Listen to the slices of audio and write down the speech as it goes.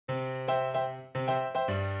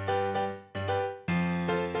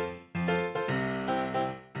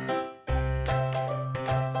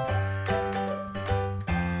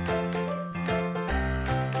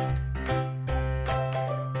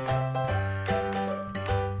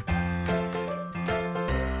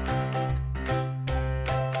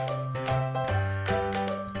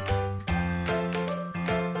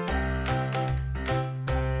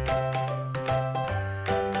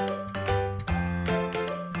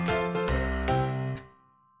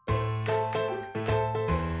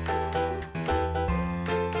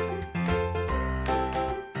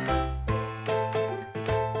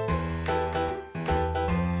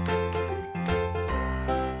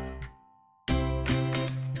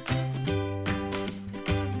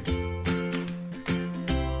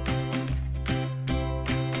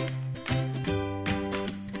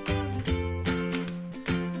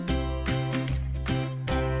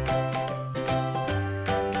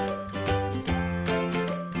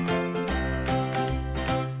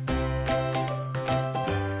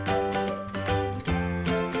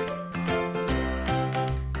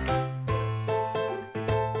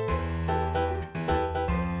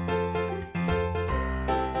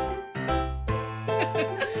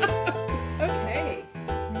Okay.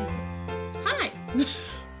 Hi.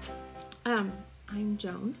 I'm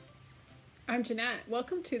Joan. I'm Jeanette.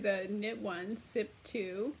 Welcome to the Knit 1 Sip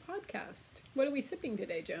 2 podcast. What are we sipping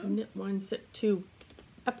today, Joan? Knit 1 Sip 2,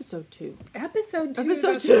 episode 2. Episode 2.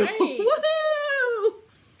 Episode That's 2. Right.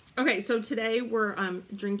 Woohoo! Okay, so today we're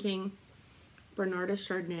drinking Bernarda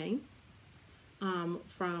Chardonnay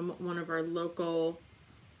from one of our local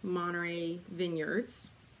Monterey vineyards.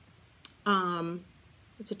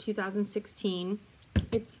 It's a 2016.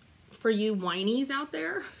 It's for you whinies out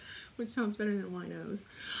there, which sounds better than winos.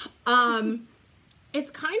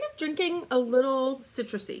 It's kind of drinking a little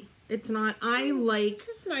citrusy. It's not, It's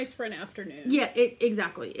just nice for an afternoon. yeah,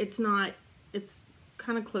 exactly. It's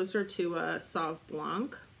kind of closer to a Sauv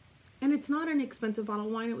Blanc. And it's not an expensive bottle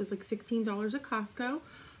of wine. It was like $16 at Costco.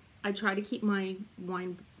 I try to keep my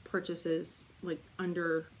wine purchases right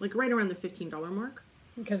around the $15 mark.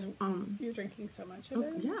 Because you're drinking so much of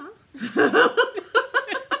it. Yeah.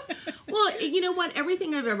 Well, you know what?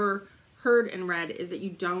 Everything I've ever heard and read is that you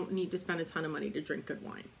don't need to spend a ton of money to drink good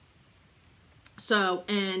wine. So,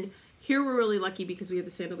 and here we're really lucky because we have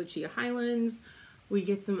the Santa Lucia Highlands. We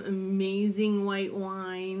get some amazing white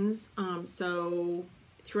wines. So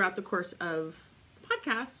throughout the course of the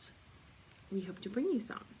podcast, we hope to bring you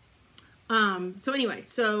some. So anyway,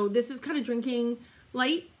 so this is kind of drinking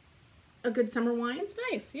light, a good summer wine. It's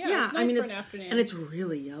nice. Yeah, it's nice for an afternoon. And it's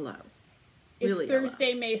really yellow. It's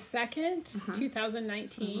Thursday, May 2nd,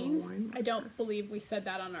 2019. wine. I don't believe we said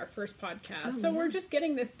that on our first podcast. So we're just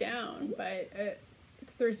getting this down. But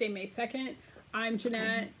it's Thursday, May 2nd. I'm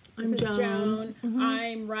Jeanette. I'm This is Joan. Joan.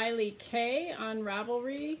 I'm Riley K on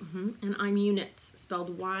Ravelry. And I'm Units,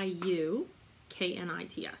 spelled Yuknits,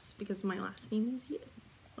 because my last name is Yu,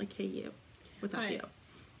 like K-U, without Hi. U.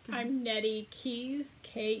 I'm Nettie Keys,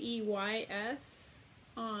 Keys,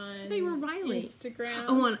 on Hey, we're Riley. Instagram.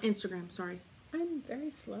 Oh, on Instagram, sorry. I'm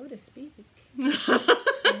very slow to speak. I'm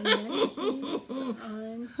Nettie Keys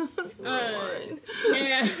on...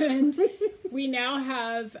 and we now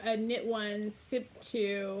have a Knit 1 Sip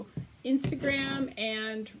 2 Instagram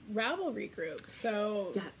and Ravelry group.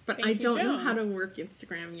 So Yes, but thank I you, don't know Joan. how to work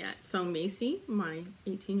Instagram yet. So Macy, my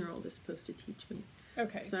 18-year-old, is supposed to teach me.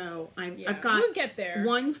 Okay. So Yeah, I've got we'll get there.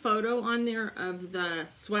 one photo on there of the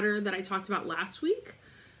sweater that I talked about last week.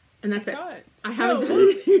 And that's I saw it. I haven't done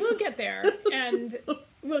it. We'll get there, and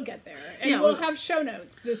we'll get there, and Yeah, we'll well- have show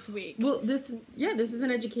notes this week. Well, this is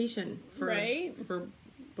an education for Right?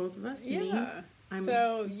 both of us. Me. Yeah. I'm-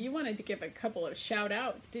 So you wanted to give a couple of shout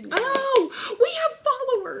outs, didn't you? Oh, we have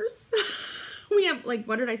followers. We have,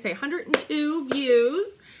 what did I say? 102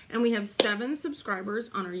 views, and we have 7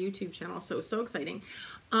 subscribers on our YouTube channel. So exciting.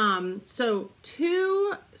 So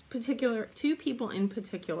two people in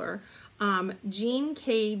particular, Jean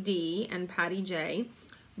KD and Patty J,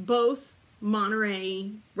 both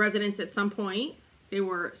Monterey residents at some point. They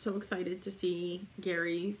were so excited to see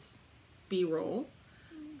Gary's B-roll.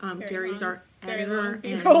 Gary's our editor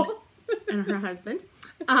and her husband.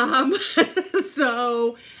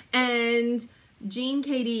 And Jean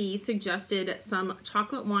KD suggested some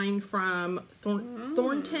chocolate wine from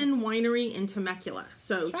Thornton Winery in Temecula.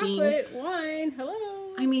 So Chocolate wine,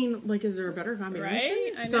 hello. I mean, is there a better combination?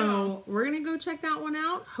 Right? I know. So we're going to go check that one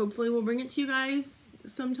out. Hopefully we'll bring it to you guys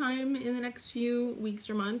sometime in the next few weeks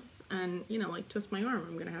or months. And, twist my arm.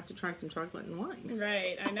 I'm going to have to try some chocolate and wine.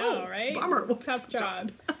 Right, I know, right? Bummer. Tough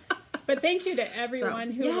job. But thank you to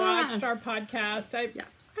everyone who watched our yes. podcast.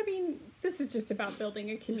 Yes. I mean, this is just about building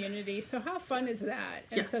a community. So how fun is that?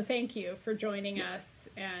 And Yes. so thank you for joining us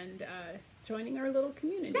and joining our little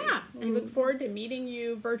community. Yeah, We and- look forward to meeting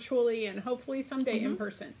you virtually and hopefully someday in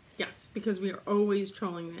person. Yes, because we are always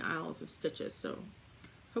trolling the Isles of Stitches. So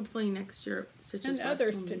hopefully next year, Stitches And West other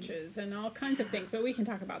will be- stitches and all kinds of things, but we can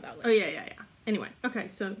talk about that Oh later. yeah. Anyway, okay,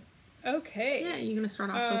 so Okay. yeah, you're gonna start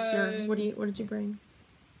off with your what did you bring?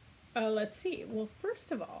 Let's see. Well,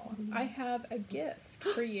 first of all, I have a gift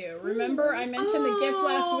for you. Remember I mentioned the gift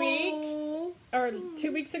last week? Oh. Or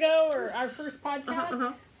 2 weeks ago, or our first podcast.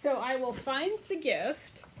 Uh-huh. So I will find the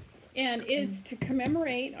gift, and it's to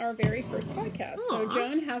commemorate our very first podcast. So Aw.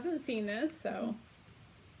 Joan hasn't seen this, so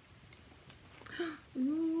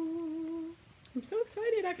Ooh. I'm so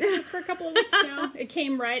excited. I've had this for a couple of weeks now. It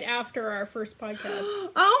came right after our first podcast.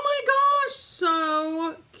 Oh my gosh,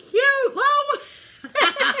 so cute! Oh my...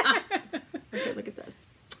 Okay, look at this.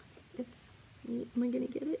 Am I gonna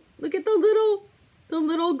get it? Look at the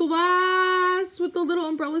little glass with the little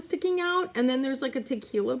umbrella sticking out, and then there's like a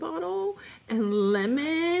tequila bottle and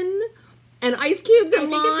lemon and ice cubes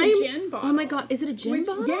and I think lime. it's a gin bottle. Oh my god, is it a gin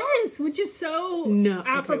bottle? Yes, which is so No.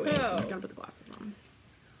 apropos. Okay, wait. I gotta put the glasses on.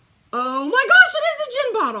 Oh my gosh, it is a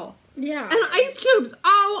gin bottle. Yeah. And ice cubes.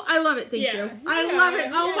 Oh, I love it. Thank Yeah. you. I Yeah, love it.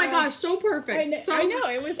 Oh my yeah. gosh, so perfect. I know,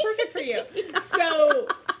 it was perfect for you.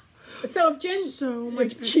 So if Jen, So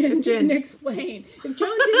much. if Jen didn't explain, if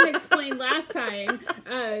Joan didn't explain last time,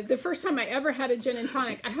 the first time I ever had a gin and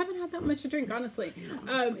tonic, I haven't had that much to drink, honestly.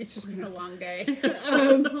 It's just been a long day,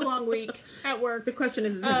 a long week at work. The question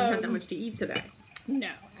is have you had that much to eat today?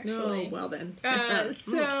 No, actually. No, well then.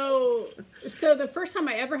 So the first time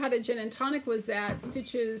I ever had a gin and tonic was at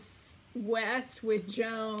Stitches West with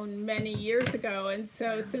Joan many years ago, and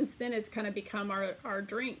so since then it's kind of become our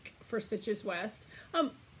drink for Stitches West,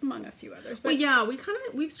 among a few others. But Well, yeah,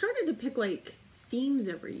 we've started to pick like themes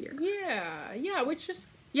every year. yeah, which is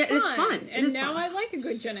Yeah, fun. it's fun. It And is now fun. I like a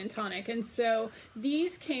good gin and tonic, and so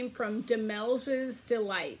these came from Demelz's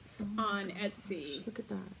Delights on Etsy. Look at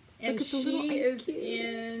that. And Look at the little she ice is cubes.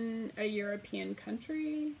 in a European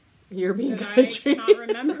country European that I country. cannot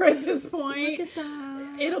remember at this point. Look at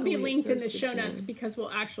that. It'll be Oh, wait, linked in the there's show gin. notes because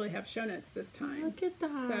we'll actually have show notes this time. Look at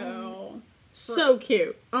that. So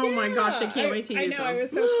cute. Oh my gosh, I Yeah, can't wait to I use know, them. I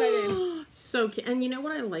was so excited. So cute. And you know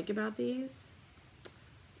what I like about these?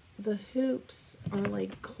 The hoops are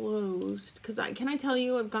like closed. Can I tell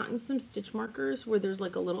you, I've gotten some stitch markers where there's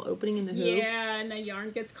like a little opening in the hoop. Yeah, and the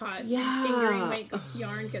yarn gets caught. Yeah. Fingering weight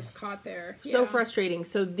yarn gets caught there. So Yeah. frustrating.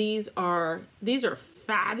 So these are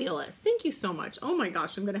fabulous. Thank you so much. Oh my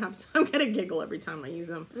gosh, I'm gonna giggle every time I use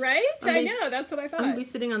them. Right? I'm I be- know, that's what I thought. I'm gonna be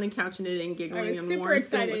sitting on the couch and knitting, giggling, I was and super Lauren's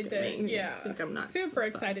gonna excited look at to, me. yeah, I think I'm nuts. super So-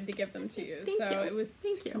 excited to give them to you. Thank so you. it was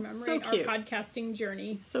Thank to you. commemorate So cute. our podcasting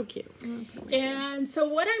journey. So cute. And so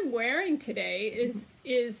what I'm wearing today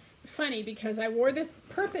is funny because I wore this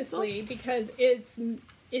purposely because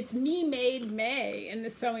it's me made May in the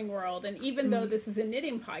sewing world, and even though this is a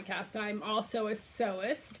knitting podcast, I'm also a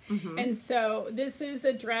sewist. And so this is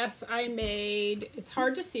a dress I made. It's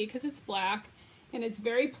hard to see because it's black and it's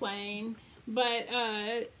very plain, but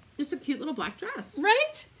Just a cute little black dress.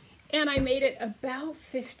 right? And I made it about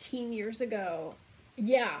 15 years ago.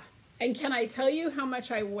 Yeah. And can I tell you how much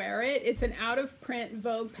I wear it? It's an out-of-print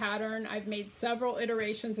Vogue pattern. I've made several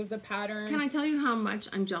iterations of the pattern. Can I tell you how much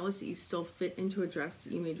I'm jealous that you still fit into a dress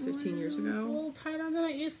that you made 15 years It's a ago? little tighter than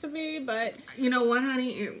it used to be, but You know what,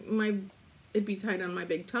 honey? It'd be tight on my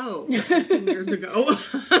big toe 15 years ago.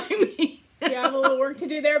 I mean, you have a little work to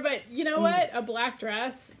do there. But you know what? A black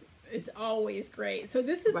dress is always great. So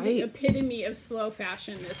this is the Right. epitome of slow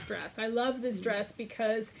fashion, this dress. I love this dress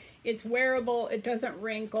because it's wearable, it doesn't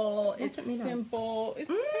wrinkle, it's at me now. simple.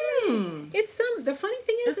 It's the funny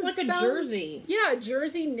thing is it's like a jersey. Yeah, a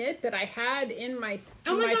jersey knit that I had in my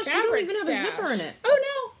Oh my gosh, you don't fabric even have a stash. zipper in it. Oh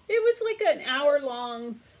no, it was like an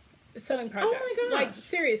hour-long sewing project. Oh my Like gosh.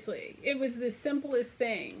 seriously, it was the simplest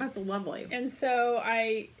thing. That's lovely. And so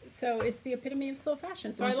it's the epitome of slow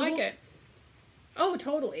fashion. So I Washable? like it. Oh,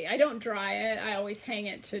 totally. I don't dry it. I always hang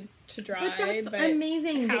it to dry. But that's but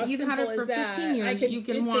amazing how that you've had it simple for is that? 15 years. I could- You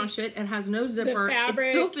can it's a- wash it. It has no zipper. The fabric,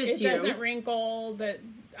 it still fits it you. doesn't wrinkle. That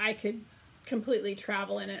I could completely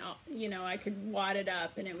travel in it. You know, I could wad it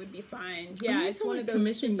up and it would be fine. Yeah, I need it's to, one like, of those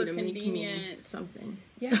commission super you to make me convenient. something.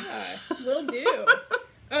 Yeah, will do.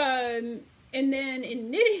 And then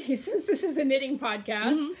in knitting, since this is a knitting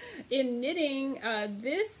podcast, Mm-hmm. in knitting,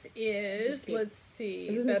 this is, Cute. let's see,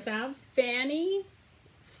 Is this the Miss Favs?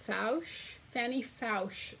 Fanny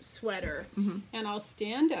Fausch sweater. Mm-hmm. And I'll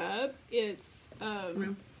stand up. It's,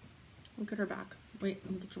 Look at her back. Wait,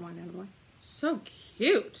 let me get your wine out of the way. So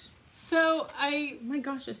cute. So Oh my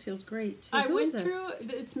gosh, this feels great. Too. I Who went is this? through,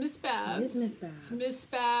 it's Miss Babs. It is Miss Babs. It's Miss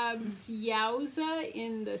Babs Yowza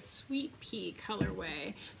in the Sweet Pea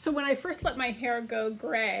colorway. So when I first let my hair go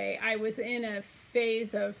gray, I was in a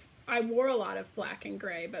phase of, I wore a lot of black and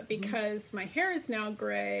gray, but because my hair is now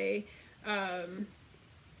gray,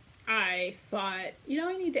 I thought, you know,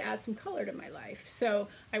 I need to add some color to my life. So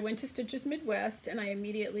I went to Stitches Midwest and I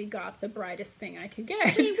immediately got the brightest thing I could get.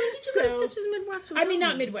 Wait, when did you go to Stitches Midwest? I mean,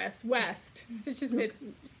 not Midwest, West. Stitches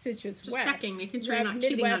Stitches Just West. checking, making sure you're not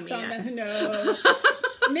Midwest cheating on me yet. no.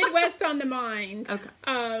 Midwest on the mind. Okay.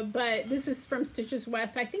 But this is from Stitches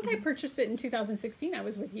West. I think I purchased it in 2016. I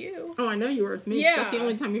was with you. Oh, I know you were with me. Yeah. That's the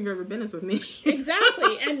only time you've ever been is with me.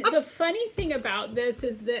 Exactly. And the funny thing about this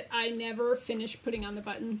is that I never finished putting on the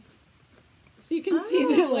buttons. So you can see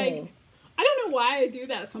that, like, I don't know why I do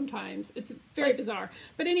that sometimes. It's very bizarre.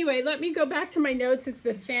 But anyway, let me go back to my notes. It's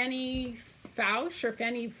the Fanny Fauche or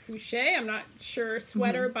Fanny Fouché, I'm not sure,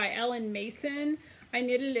 sweater by Ellen Mason. I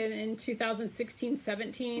knitted it in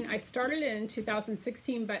 2016-17. I started it in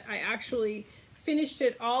 2016, but I actually finished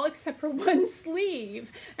it all except for one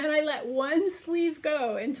sleeve. And I let one sleeve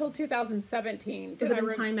go until 2017. Was it in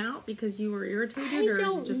timeout because you were irritated or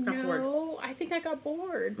you just got bored? No, I think I got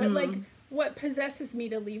bored. But like, what possesses me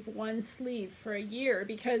to leave one sleeve for a year?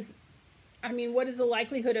 Because, I mean, what is the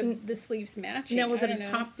likelihood of the sleeves matching? Now, was it a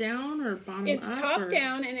top down or bottom up? It's top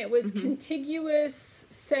down, and it was contiguous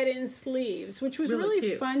set-in sleeves, which was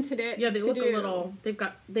really fun to do. Yeah, they look a little.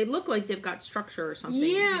 They look like they've got structure or something.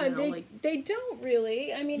 Yeah, you know, they don't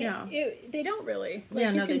really. I mean, Yeah. they don't really. Like,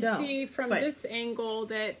 Yeah, no, they you don't. can see from But- this angle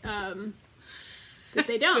that that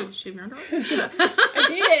they don't. Shave your underarm?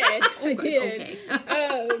 I did. Okay.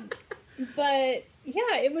 But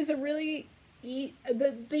yeah, it was a really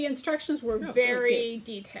the instructions were very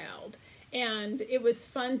detailed, and it was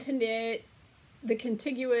fun to knit. The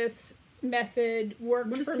contiguous method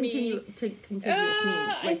worked for me. Contiguous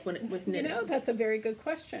mean? Like with knitting? You know, that's a very good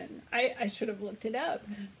question. I should have looked it up,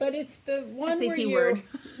 but it's the one SAT where you word.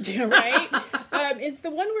 Yeah, right. It's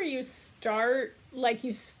the one where you start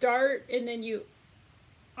and then you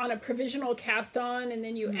on a provisional cast on, and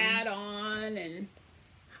then you add on and.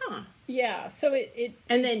 Huh. Yeah, so it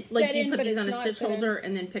and then like do you in, put but these it's on a not stitch set in. holder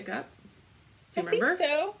and then pick up? Do you I remember? think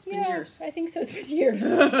so. It's been Yeah, years. I think so. It's been years.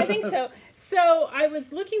 I think so. So I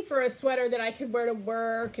was looking for a sweater that I could wear to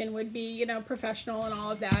work and would be, you know, professional and all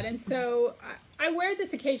of that. And so I wear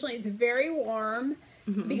this occasionally. It's very warm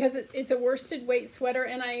because it's a worsted weight sweater.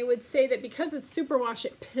 And I would say that because it's superwash,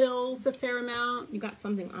 it pills a fair amount. You got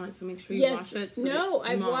something on it, so make sure you wash it. So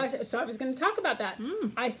I've washed it. So I was going to talk about that.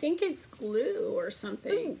 I think it's glue or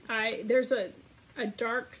something. There's a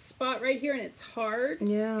dark spot right here and it's hard.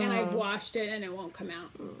 Yeah. And I've washed it and it won't come out.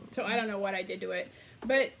 So I don't know what I did to it.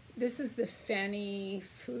 But this is the Fanny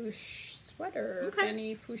Fouche sweater. Okay.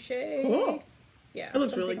 Fanny Fouché. Cool. Yeah. It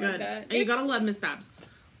looks really something like good. that. And you gotta love Miss Babs.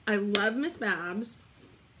 I love Miss Babs.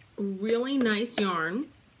 Really nice yarn.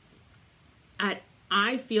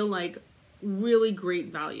 I feel like really great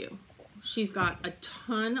value. She's got a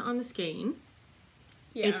ton on the skein.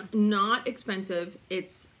 Yeah. It's not expensive.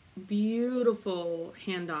 It's beautiful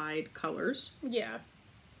hand-dyed colors. Yeah.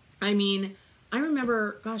 I mean, I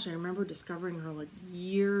remember discovering her like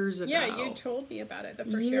years ago. Yeah, you told me about it the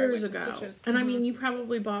first year I years went to ago. Stitches. And I mean, you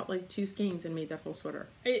probably bought like 2 skeins and made that whole sweater.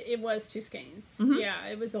 It was 2 skeins. Yeah,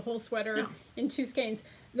 it was a whole sweater in 2 skeins.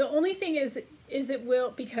 The only thing is it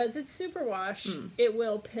will, because it's superwash, it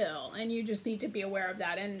will pill, and you just need to be aware of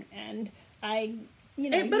that. And I, you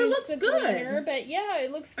know, But it used looks the good. Cleaner, but yeah,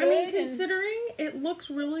 it looks good. I mean, considering it looks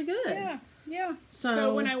really good. Yeah.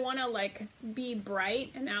 So when I want to like be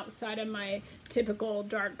bright and outside of my typical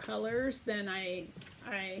dark colors, then I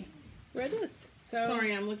wear this. So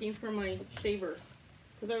Sorry, I'm looking for my shaver.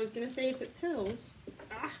 Because I was going to say if it pills.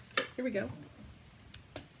 Here we go.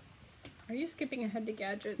 Are you skipping ahead to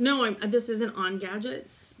gadgets? No, this isn't on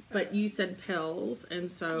gadgets, but you said pills, and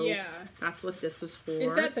so Yeah. that's what this was for.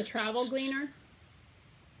 Is that the travel gleaner?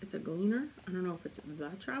 It's a gleaner? I don't know if it's the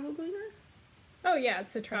travel gleaner. Oh yeah,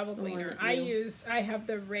 it's a travel That's the one gleaner. that I have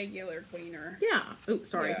the regular gleaner. Yeah. Oh,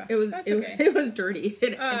 sorry. Yeah, It was that's okay. it was dirty.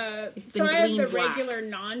 It's So been I have the gleaned black. regular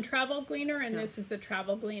non-travel gleaner, and this is the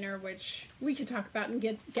travel gleaner, which we could talk about and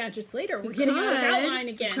get gadgets later. We're getting out of outline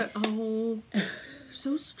again.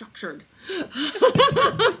 So structured.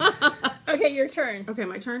 Okay, your turn. Okay,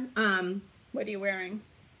 my turn. What are you wearing?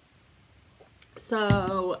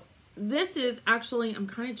 So this is actually, I'm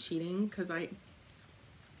kind of cheating because I've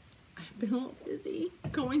been a little busy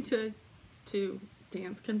going to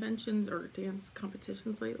dance conventions or dance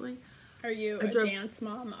competitions lately. Are you a dance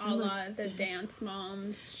mom a la the Dance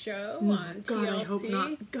Moms show on God, TLC? I hope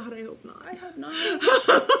not. God, I hope not. I hope not.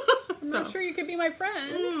 I'm not sure you could be my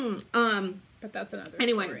friend. But that's another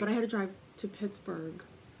story. But I had to drive to Pittsburgh.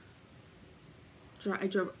 I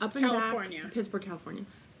drove up and back. Pittsburgh, California.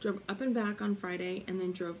 Drove up and back on Friday, and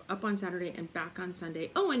then drove up on Saturday and back on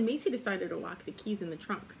Sunday. Oh, and Macy decided to lock the keys in the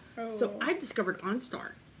trunk. Oh. So I discovered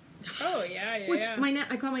OnStar. Oh, yeah. Which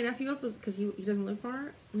I called my nephew up because he doesn't live far.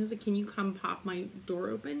 And he was like, can you come pop my door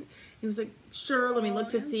open? He was like, sure, let me look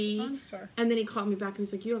to see. OnStar. And then he called me back and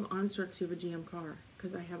he's like, you have OnStar because you have a GM car.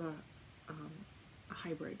 Because I have a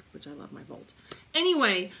hybrid, which I love my Volt.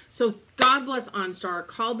 Anyway, so God bless OnStar.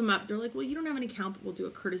 Called them up. They're like, well, you don't have an account, but we'll do a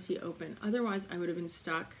courtesy open. Otherwise, I would have been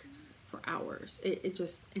stuck for hours.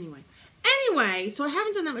 Anyway, so I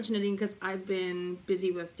haven't done that much knitting because I've been busy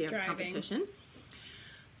with dance competition.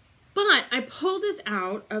 But I pulled this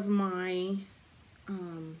out of my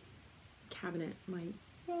cabinet,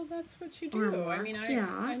 Well, that's what you do. Armoire. I mean,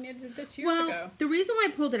 I knitted this years ago. The reason why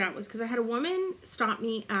I pulled it out was because I had a woman stop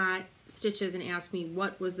me at Stitches and ask me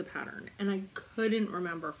what was the pattern. And I couldn't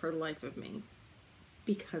remember for the life of me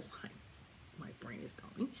because my brain is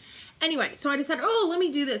going. Anyway, so I decided, let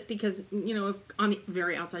me do this because, if on the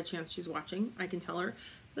very outside chance she's watching, I can tell her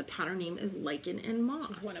the pattern name is Lichen and Moss.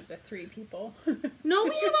 She's one of the 3 people. No,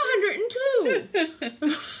 we have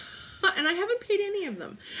 102. And I haven't paid any of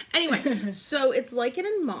them. Anyway, so it's Lichen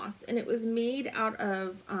and Moss, and it was made out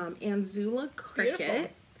of Anzula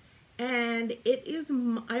cricket. And it is,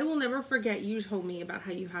 I will never forget, you told me about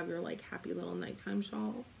how you have your, happy little nighttime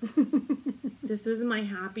shawl. This is my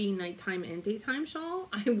happy nighttime and daytime shawl.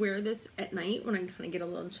 I wear this at night when I kind of get a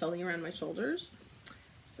little chilly around my shoulders.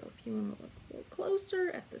 So if you want to look a little closer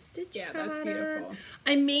at the stitch pattern. That's beautiful.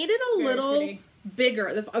 I made it a little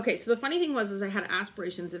bigger. Okay, so the funny thing was I had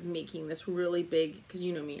aspirations of making this really big, because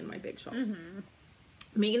you know me and my big shawls. Mm-hmm.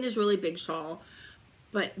 Making this really big shawl,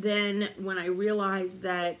 but then when I realized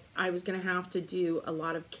that I was going to have to do a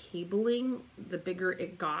lot of cabling, the bigger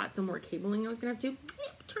it got, the more cabling I was going to have to do,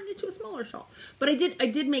 turned it into a smaller shawl. But I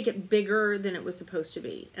did make it bigger than it was supposed to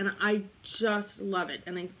be, and I just love it,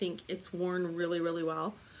 and I think it's worn really, really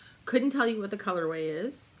well. Couldn't tell you what the colorway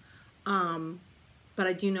is, but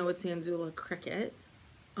I do know it's Anzula cricket,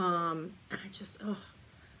 and I just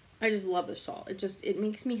love the shawl. It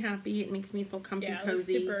makes me happy. It makes me feel comfy,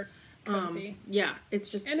 cozy. Super cozy.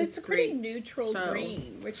 It's a pretty neutral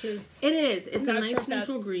green, which is it's a nice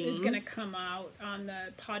neutral green. It's going to come out on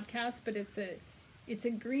the podcast, but it's a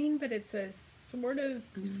green, but it's a sort of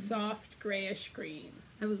soft grayish green.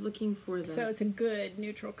 I was looking for so it's a good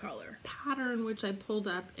neutral color pattern, which I pulled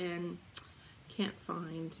up and can't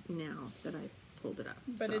find now that I've pulled it up.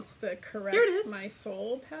 But it's the Caress My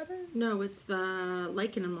Soul pattern? No, it's the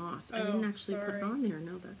Lichen and Moss. I didn't actually put it on there.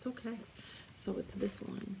 No, that's okay. So it's this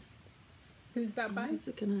one. Who's that by? Is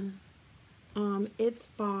it gonna? It's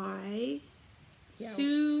by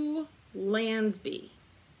Sue Lansby.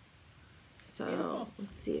 So beautiful.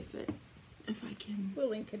 Let's see if I can. We'll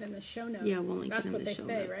link it in the show notes. Yeah, we'll link it in the show notes. That's what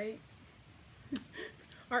they say, right?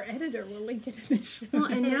 Our editor will link it in the show notes. Well,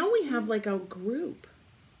 and now we have a group.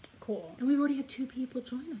 Cool. And we've already had 2 people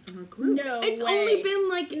join us in our group. It's only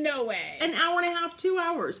been no way. An hour and a half, 2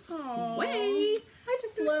 hours. Aww. Way. I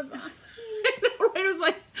just love. I know, right? I was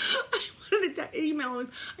like, I wanted to email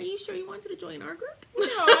him. Are you sure you wanted to join our group? No,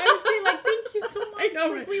 I would say thank you so much. I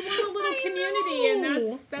know, right? We want a little community,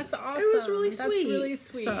 and that's awesome. It was really sweet. That's really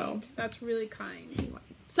sweet. So, that's really kind.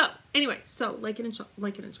 Anyway, so Lichen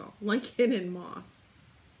and Moss,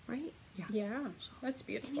 right? Yeah, that's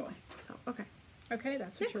beautiful. Anyway, so okay,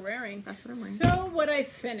 that's what you're wearing. That's what I'm wearing. So what I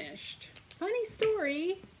finished. Funny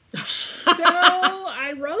story. So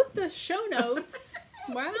I wrote the show notes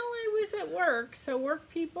while I was at work. So work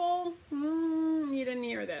people, you didn't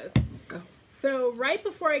hear this. Oh. So right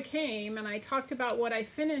before I came, and I talked about what I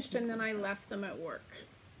finished, and then I left them at work.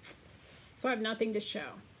 So I have nothing to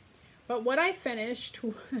show. But what I finished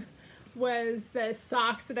was the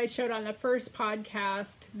socks that I showed on the first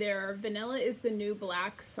podcast. They're Vanilla is the New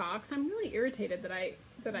Black socks. I'm really irritated that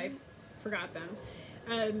I forgot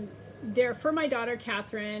them. They're for my daughter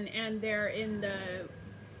Catherine, and they're in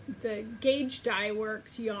the Gauge Dye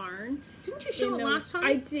Works yarn. Didn't you show it last time?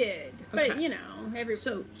 I did, but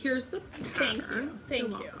So here's the pattern. Thank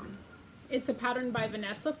you. Welcome. It's a pattern by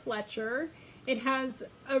Vanessa Fletcher. It has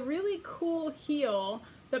a really cool heel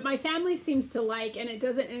that my family seems to like, and it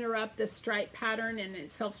doesn't interrupt the stripe pattern, and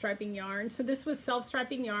it's self-striping yarn. So this was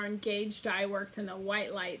self-striping yarn, Gauge Dye Works, in the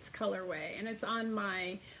White Lights colorway, and it's on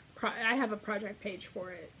my, I have a project page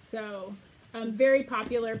for it. So very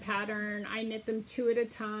popular pattern. I knit them 2 at a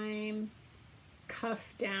time.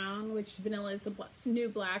 cuff down, which vanilla is the new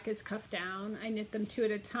black is cuff down. I knit them 2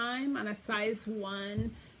 at a time on a size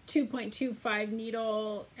 1, 2.25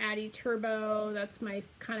 needle, Addi Turbo. That's my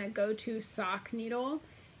kind of go-to sock needle.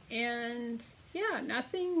 And yeah,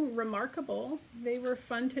 nothing remarkable. They were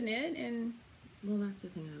fun to knit, and well, that's the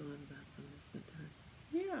thing I love about them is that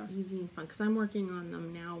they're yeah, easy and fun. Because I'm working on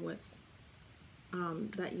them now with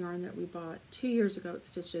that yarn that we bought 2 years ago at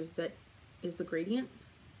Stitches that is the gradient.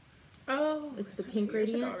 oh, It's the is that pink 2 years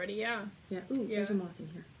ago gradient. already. Yeah, Yeah. Ooh, Yeah. there's a moth in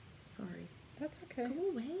here. Sorry. that's okay. Go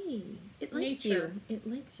away. It likes Nature. you. It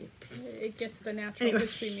likes you. It gets the Natural Anyway.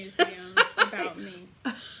 History Museum about me.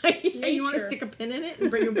 And you want to Nature. stick a pin in it and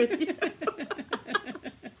bring it with you?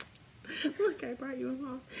 Look, I brought you a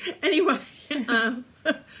moth. Anyway,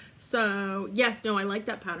 so yes, no, I like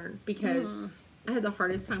that pattern because I had the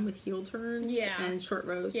hardest time with heel turns Yeah. and short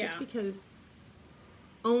rows Yeah. just because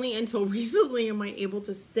only until recently am I able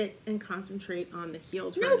to sit and concentrate on the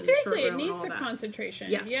heel turn. No, and the short seriously, row it and needs all a that.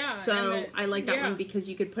 concentration. Yeah. Yeah. So and I like that yeah. one because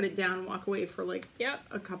you could put it down and walk away for like Yep.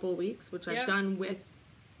 a couple of weeks, which I've Yep. done with.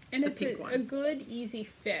 And the it's pink one. a good, easy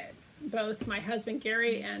fit. Both my husband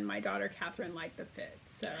Gary and my daughter Catherine like the fit.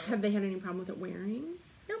 So Have they had any problem with it wearing?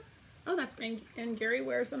 Nope. Oh, that's great. and Gary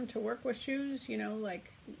wears them to work with shoes, you know,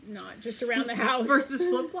 like not just around the house. Versus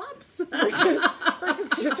flip flops. versus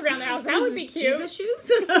just around the house. That would be cute. Jesus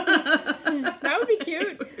shoes. That would be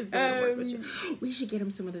cute. Where's the work with shoes? We should get him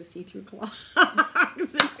some of those see-through clogs.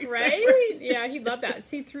 Right? Yeah, he'd love that.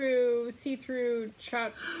 See-through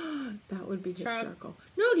Chuck. That would be Chuck. hysterical.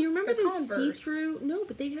 No, do you remember The those Converse. see-through? No,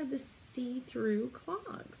 but they had the see-through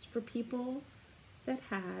clogs for people that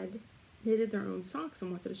had knitted their own socks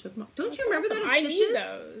and wanted to show them off. Don't you remember that at I Stitches? need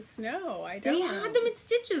those. No, I don't. They had them at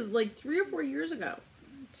Stitches like 3 or 4 years ago.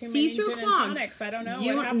 Too many See-through gin and clogs. tonics. I don't know.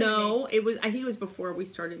 You what happened to me. know, it was. I think it was before we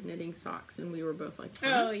started knitting socks, and we were both like,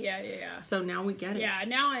 huh? Oh yeah. So now we get it. Yeah,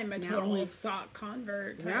 now I'm a Now total we've- sock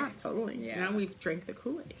convert. Yeah, totally. Yeah. Now we've drank the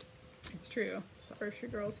Kool-Aid. It's true. First, your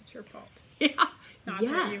girls, it's your fault. Yeah. Not for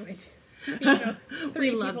you. yes. It's, you know,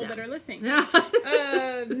 3 love people that. that are listening.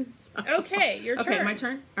 So- Okay, your turn. Okay, my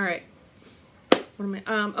turn. All right. What am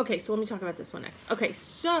I? Okay, so let me talk about this one next. Okay,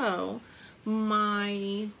 so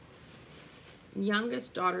my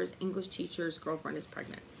youngest daughter's English teacher's girlfriend is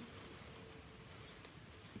pregnant.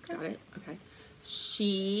 Got it? Okay.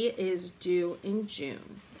 She is due in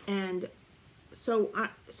June. And so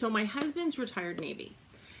my husband's retired Navy.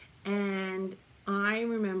 And I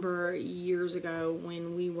remember years ago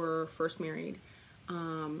when we were first married,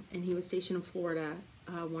 and he was stationed in Florida,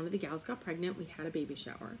 one of the gals got pregnant. We had a baby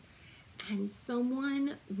shower. And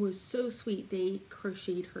someone was so sweet, they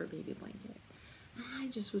crocheted her a baby blanket. And I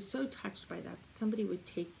just was so touched by that. Somebody would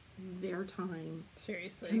take their time to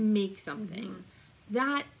Seriously. make something.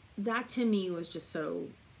 That to me was just so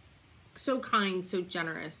kind, so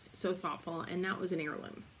generous, so thoughtful, and that was an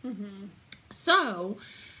heirloom. So,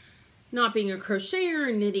 not being a crocheter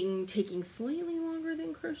and knitting taking slightly longer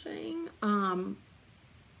than crocheting,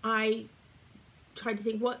 I tried to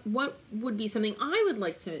think what would be something I would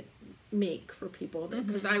like to make for people,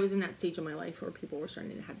 because I was in that stage of my life where people were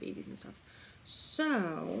starting to have babies and stuff.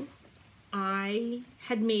 So I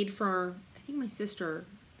had made for, I think my sister,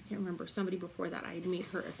 I can't remember, somebody before that, I had made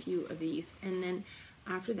her a few of these, and then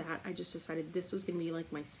after that I just decided this was going to be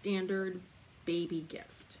like my standard baby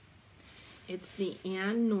gift. It's the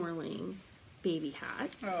Anne Norling baby hat.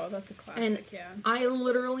 Oh, that's a classic, And yeah. I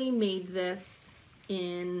literally made this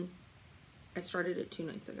I started it 2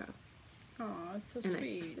 nights ago. Oh, it's so And I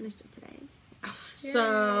sweet. finished it today.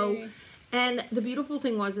 So, Yay. and the beautiful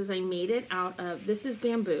thing was I made it out of, this is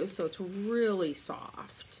bamboo, so it's really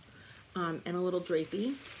soft, and a little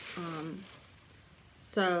drapey.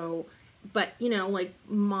 So, but, you know, like,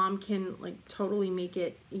 mom can, like, totally make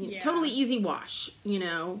it, Yeah. totally easy wash, you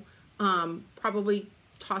know. Probably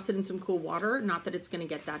toss it in some cool water, not that it's going to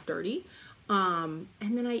get that dirty. And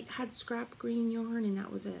then I had scrap green yarn, and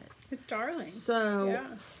that was it. It's darling. So, Yeah.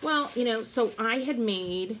 well, you know, so I had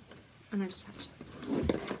made, and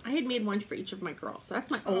I had made one for each of my girls. So that's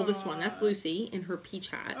my oldest one. That's Lucy in her peach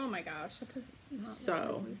hat. Oh my gosh, that does not So look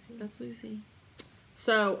like Lucy. that's Lucy.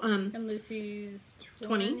 So, And Lucy's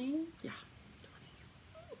 20? Yeah.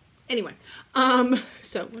 Anyway,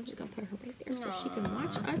 so we're just gonna put her right there so she can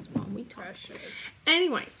watch us while we talk. Precious.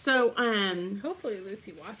 Anyway, so Hopefully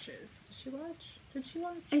Lucy watches. Does she watch? Did she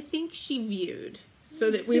watch? I think she viewed so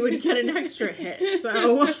that we would get an extra hit.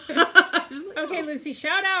 So just like, Okay, oh. Lucy,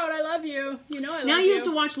 shout out. I love you. You know I love you. Now you have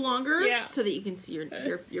to watch longer Yeah. so that you can see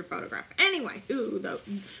your photograph. Anyway,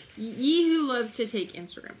 ye who loves to take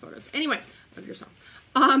Instagram photos. Anyway, of yourself.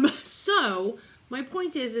 So my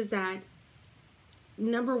point is that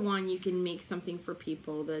number one, you can make something for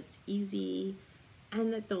people that's easy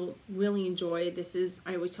and that they'll really enjoy.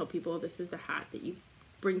 I always tell people, this is the hat that you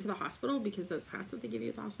bring to the hospital, because those hats that they give you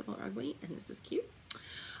at the hospital are ugly, and this is cute.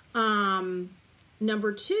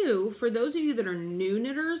 Number two, for those of you that are new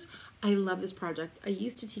knitters, I love this project. I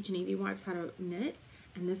used to teach Navy wives how to knit,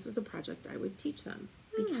 and this was a project I would teach them,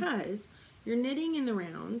 because you're knitting in the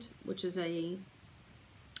round, which is a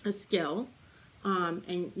skill,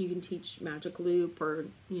 and you can teach magic loop, or,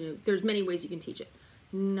 there's many ways you can teach it.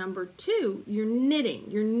 Number two, you're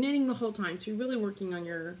knitting the whole time, so you're really working on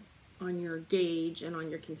your gauge and on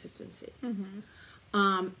your consistency.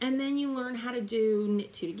 And then you learn how to do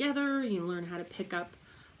knit two together. You learn how to pick up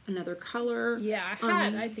another color. Yeah, a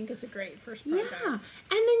hat I think is a great first project. Yeah, and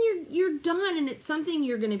then you're done, and it's something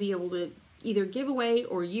you're going to be able to either give away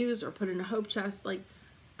or use or put in a hope chest. Like,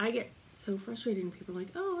 I get so frustrated when people are like,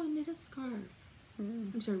 "Oh, I knit a scarf."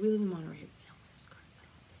 I'm sorry, we live in Monterey. We don't wear scarves at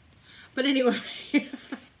all. But anyway,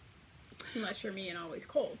 unless you're me and always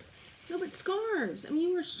cold. No, but scarves. I mean,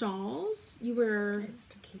 you wear shawls. You wear. It's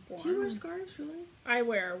to keep warm. Do you wear scarves, really? I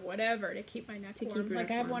wear whatever to keep my neck warm.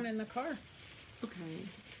 Like I have one in the car. Okay.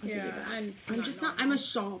 Yeah, I'm just not. I'm a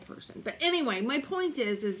shawl person. But anyway, my point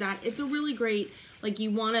is that it's a really great. Like,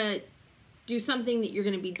 you want to do something that you're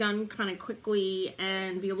going to be done kind of quickly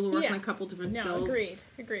and be able to work on a couple different skills.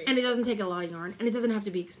 Agreed. And it doesn't take a lot of yarn, and it doesn't have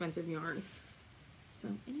to be expensive yarn. So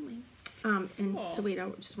anyway, so wait, I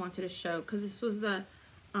just wanted to show, because this was the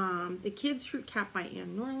Kids Fruit Cap by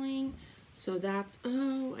Anne Norling. So that's,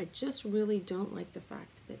 I just really don't like the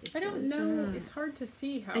fact that it I don't know. It's hard to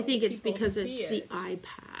see how. I think it's because it's the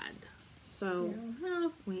iPad. So,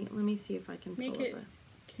 wait, let me see if I can pull it. up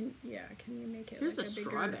Can you make it? There's like a bigger...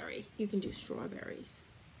 strawberry. You can do strawberries.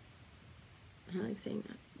 I like saying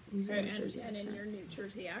that. And in your New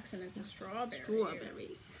Jersey accent, it's a strawberry.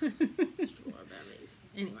 Strawberries. Strawberries.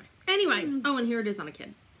 Anyway. Oh, and here it is on a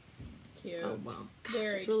kid. Cute. Oh, wow. Gosh,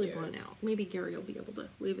 Very it's really cute. blown out. Maybe Gary will be able to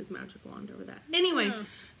wave his magic wand over that. Anyway,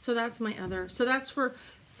 so that's my other. So that's for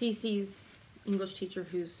Cece's English teacher,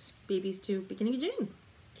 whose baby's due beginning of June.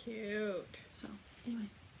 Cute. So, anyway.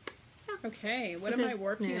 Okay, what am I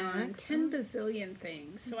working on? 10 bazillion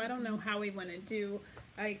things. So I don't know how we want to do.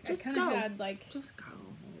 I kind of had like... Just go.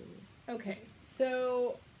 Okay,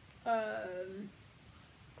 so...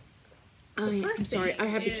 I'm sorry, I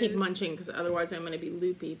have to keep munching, because otherwise I'm going to be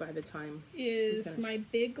loopy by the time. Is my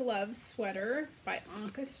Big Love sweater by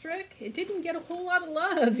Ankastrick. It didn't get a whole lot of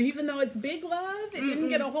love, even though it's Big Love. It didn't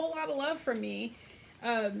get a whole lot of love from me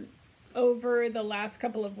over the last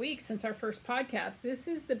couple of weeks since our first podcast. This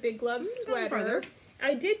is the Big Love sweater.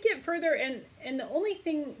 I did get further, and the only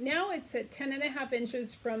thing, now it's at 10.5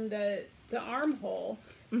 inches from the armhole.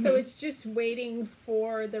 So it's just waiting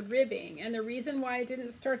for the ribbing. And the reason why I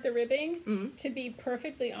didn't start the ribbing, to be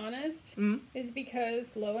perfectly honest, is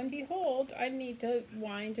because, lo and behold, I need to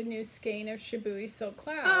wind a new skein of Shibui Silk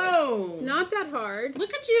Cloud. Oh! Not that hard.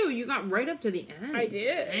 Look at you. You got right up to the end. I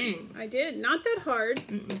did. Dang. I did. Not that hard.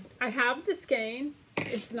 I have the skein.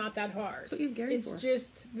 It's not that hard. That's what you have Gary for. It's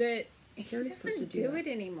just that he Gary's supposed to doesn't do it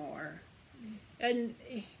anymore. And...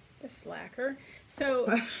 the slacker. So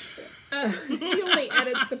he only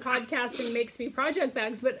edits the podcast and makes me project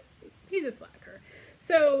bags, but he's a slacker.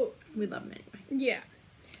 So we love him anyway. Yeah.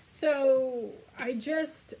 So I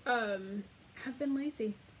just have been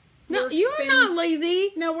lazy. No, you're not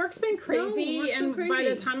lazy. No, work's been crazy, work's been crazy. By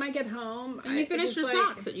the time I get home, and you finished your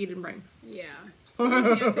socks that you didn't bring. Yeah.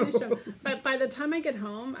 I finished them. But by the time I get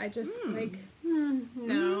home, I just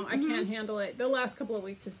no, I can't handle it. The last couple of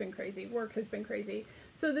weeks has been crazy. Work has been crazy.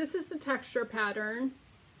 So this is the texture pattern,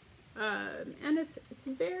 and it's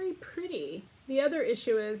very pretty. The other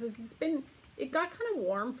issue is it got kind of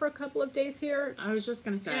warm for a couple of days here. I was just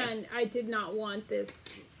gonna say, and I did not want this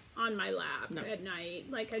on my lap at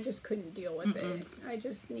night. Like, I just couldn't deal with it. I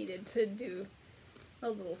just needed to do a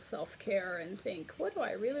little self-care and think, what do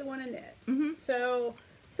I really want to knit? So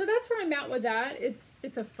that's where I'm at with that.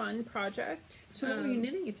 It's a fun project. So what were you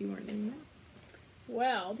knitting if you weren't knitting that?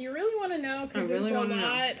 Well, do you really want to know? Because there's a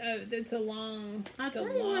lot of, it's a long... I'll tell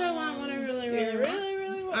you what I want, what I really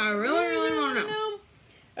want. I really want to know.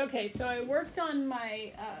 Okay, so I worked on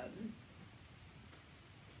my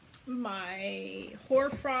my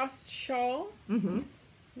hoarfrost shawl,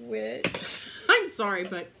 which... I'm sorry,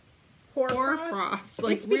 but hoarfrost,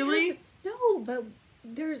 like, really? No, but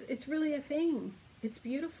it's really a thing. It's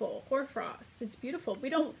beautiful. Hoarfrost. It's beautiful.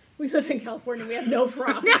 We live in California. We have no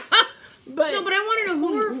frost. But no, but I want to know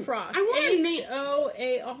who Hoarfrost. I want to name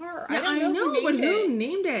Hoar. Yeah, I know, but who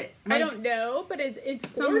named it? Like, I don't know, but it's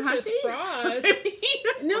gorgeous frost.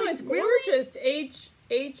 No, it's gorgeous.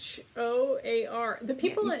 Hoar. The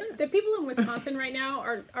people you said it. the people in Wisconsin right now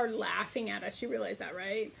are laughing at us. You realize that,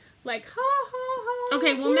 right? Like, ha ha ha.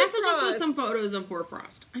 Okay, well, message us with hoarfrost. some photos of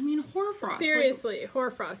hoarfrost. I mean, hoarfrost. Seriously,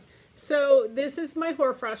 hoarfrost. So this is my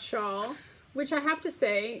hoarfrost shawl, which I have to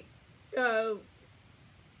say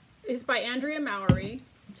is by Andrea Mowry,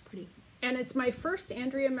 It's pretty. and it's my first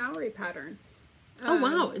Andrea Mowry pattern. Oh,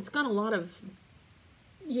 wow. It's got a lot of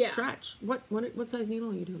Yeah, stretch. What size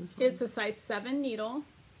needle are you doing this on? it's a size 7 needle.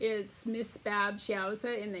 It's Miss Babs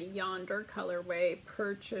Yowza in the Yonder colorway,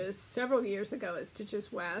 purchased several years ago at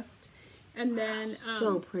Stitches West. And then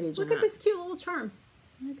so pretty, look at Jeanette. this cute little charm.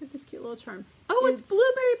 Look at this cute little charm. Oh, it's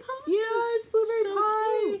blueberry pie. Yeah, it's blueberry So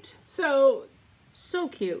pie. cute. So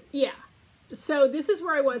cute. Yeah. So this is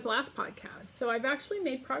where I was last podcast. So I've actually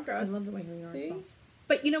made I progress. love the way your yarn See? smells.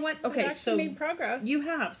 But you know what? Okay, I've actually made progress. you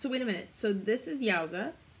have. So wait a minute. So this is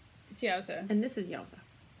Yowza, It's Yowza. and this is Yowza.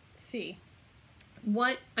 See.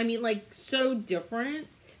 What? I mean, like, so different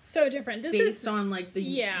So different. This based is on, like, the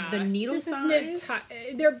needle this size?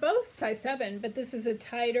 Is they're both size 7, but this is a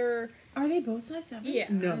tighter. Are they both size 7? Yeah.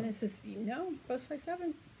 No. And this is both size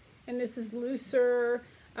 7, and this is looser.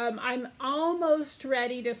 I'm almost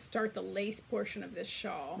ready to start the lace portion of this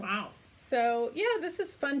shawl. Wow. So yeah, this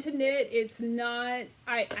is fun to knit. It's not,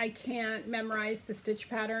 I can't memorize the stitch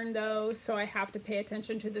pattern though, so I have to pay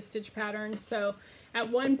attention to the stitch pattern. So at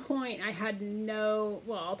one point I had no,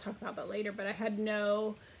 well, I'll talk about that later, but I had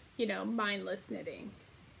no, mindless knitting.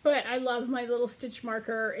 But I love my little stitch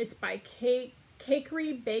marker. It's by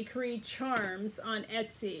Cakery Bakery Charms on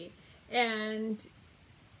Etsy. And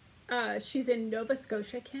she's in Nova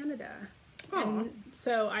Scotia, Canada. Aw. And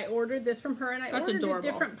so I ordered this from her, and I That's ordered adorable.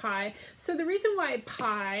 a different pie. So the reason why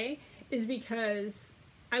pie is because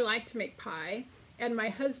I like to make pie. And my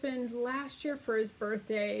husband last year for his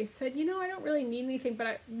birthday said, I don't really need anything,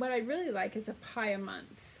 but what I really like is a pie a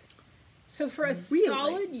month. So for a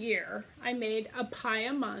solid year, I made a pie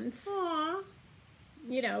a month, Aw.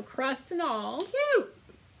 crust and all. Cute.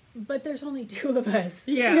 But there's only 2 of us.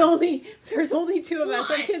 Yeah. There's only 2 of us.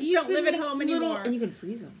 Our kids don't live at home anymore. And you can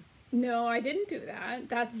freeze them. No, I didn't do that.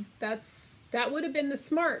 That would have been the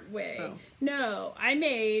smart way. Oh. No, I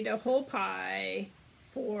made a whole pie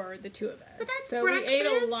for the 2 of us. But that's so we ate a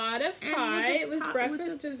breakfast lot of and pie. with It was with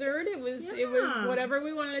breakfast, dessert. It was Yeah. whatever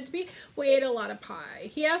we wanted it to be. We ate a lot of pie.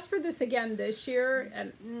 He asked for this again this year,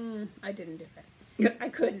 and I didn't do it. I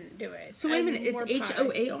couldn't do it. So wait a minute. It's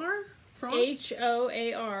More pie. Hoar? Frost?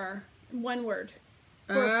 Hoar. One word.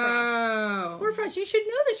 Hoarfrost. Oh. Hoarfrost. You should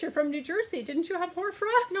know this. You're from New Jersey. Didn't you have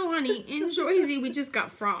hoarfrost? No, honey. In Jersey, we just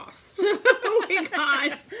got frost. We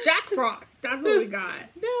got Jack Frost. That's what we got.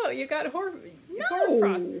 No, you got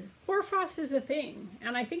hoarfrost. Hoarfrost is a thing,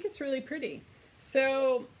 and I think it's really pretty.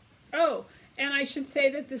 So, and I should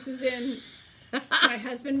say that this is in. My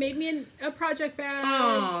husband made me a project bag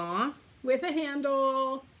Aww. with a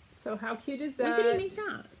handle. So how cute is that? When did he make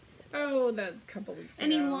that? Oh, that couple weeks ago.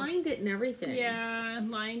 And he lined it and everything. Yeah,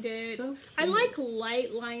 lined it. So I cute. like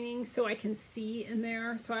light lining so I can see in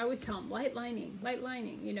there. So I always tell him light lining,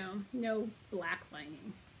 no black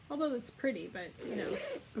lining. Although it's pretty, but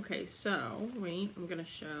Okay, so, wait, I'm going to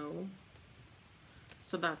show.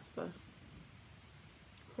 So that's the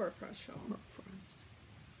hoarfrost shawl. frost.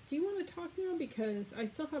 Do you want to talk now? Because I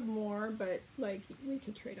still have more, but we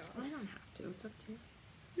could trade off. I don't have to. It's up to you.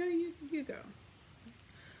 No, you go.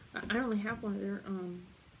 I only have one there.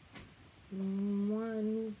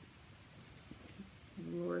 One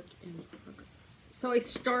work in progress. So I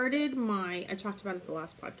started I talked about it the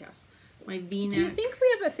last podcast. My V-neck. Do you think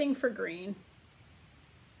we have a thing for green?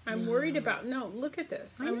 I'm No. worried about. No, look at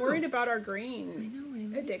this. I I'm know. worried about our I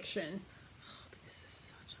green know. addiction. Oh, but this is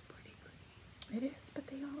such a pretty green. It is, but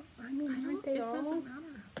they all. Aren't they it all? doesn't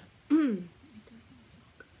matter. It doesn't. It's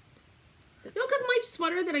all good. No, because my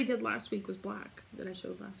sweater that I did last week was black. That I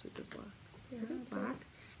showed last week was black. Yeah, I did black.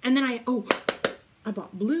 And then I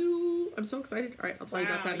bought blue. I'm so excited. All right, I'll tell you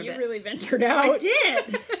about that in a you bit. really ventured out. I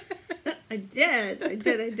did. I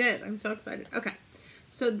did. I'm so excited. Okay.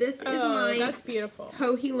 So this is my that's beautiful.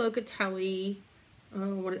 Joji Locatelli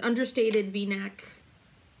understated V-neck.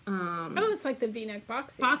 It's like the V-neck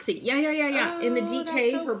boxy. Boxy. Yeah. In the Oh, DK,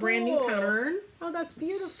 that's so her brand new cool. pattern. Oh, that's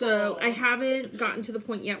beautiful. So I haven't gotten to the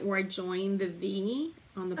point yet where I join the V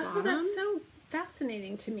on the bottom. Oh, that's so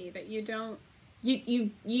fascinating to me that you don't. You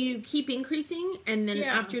keep increasing, and then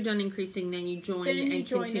Yeah. after you're done increasing, then you join Then you and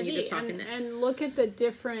join continue the to V, stock in it. and look at the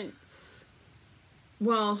difference.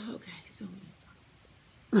 Well, okay, so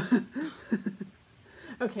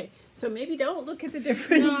Okay, so maybe don't look at the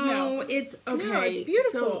difference now. no, it's okay. No, it's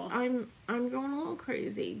beautiful. So I'm going a little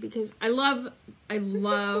crazy because I love This is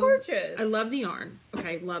gorgeous. I love the yarn.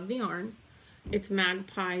 Okay, love the yarn. It's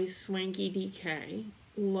Magpie Swanky DK.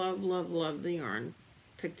 Love, love, love the yarn.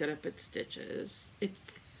 Picked it up at Stitches.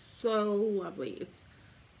 It's so lovely. It's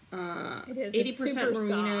It is. 80% It's super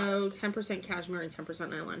merino, soft. 10% cashmere, and 10%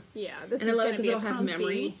 nylon. Yeah, this And is I love going it to because be a it'll have comfy,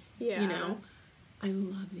 memory. Yeah. You know, I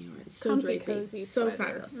love the yarn. It's so Comfy, drapey, cozy so sweater.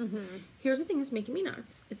 fabulous. Mm-hmm. Here's the thing that's making me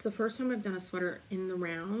nuts. It's the first time I've done a sweater in the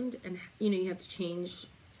round, and you know you have to change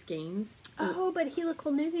skeins. Oh, but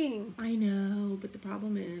helical knitting. I know, but the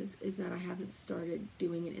problem is that I haven't started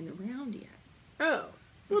doing it in the round yet. Oh,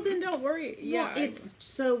 well then don't worry. Yeah, Well, it's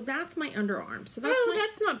so that's my underarm. So that's Oh, my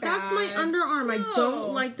that's not that's my bad. underarm. I No.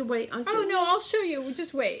 don't like the way. I Oh no, I'll show you.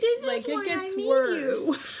 Just wait. This like is why it gets I need worse.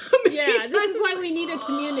 you. Yeah, this is why we need a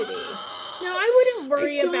community. No, I wouldn't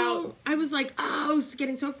worry about. I was like, oh, I was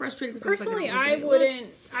getting so frustrated. Because Personally, I, I was like, don't like the way it looks.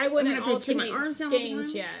 wouldn't. I wouldn't have to keep my alternate arms down all the skeins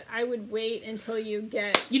time. yet. I would wait until you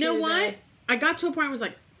get. You know to what? I got to a point where I was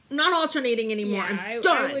like, not alternating anymore. Yeah, I'm I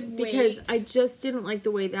done would because wait. I just didn't like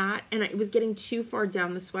the way that, and it was getting too far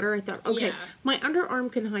down the sweater. I thought, okay, Yeah. my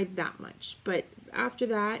underarm can hide that much, but after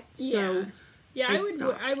that, so Yeah, I I would.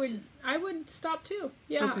 stopped. I would stop too.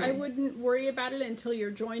 Yeah, Okay. I wouldn't worry about it until you're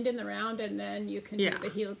joined in the round, and then you can Yeah. do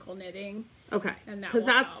the helical knitting. okay, And that because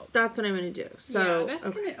will that's help. that's what I'm gonna do. So yeah, that's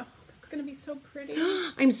okay. gonna be so pretty.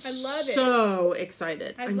 I'm love it. so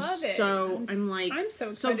excited. I I'm love it. So I'm like I'm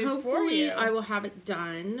so so excited for hopefully you. I will have it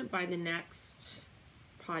done by the next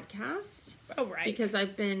podcast Oh right. because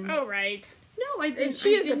I've been Oh right. no I've been And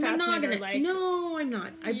she I've is a been fast knitter, monogamous. like- No, I'm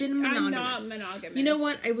not. I've been monogamous. I'm not monogamous. You know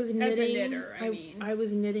what? I was knitting. knitter, I mean. I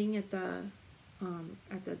was knitting at the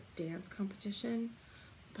dance competition,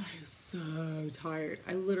 but I was so tired.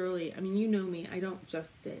 I mean, you know me. I don't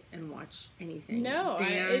just sit and watch anything. No, it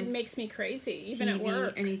Dance, makes me crazy, even TV, at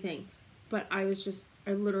work. anything. But I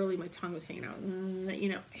literally, my tongue was hanging out.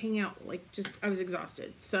 Hanging out like just. I was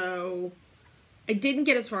exhausted, so I didn't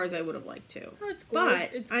get as far as I would have liked to. Oh, it's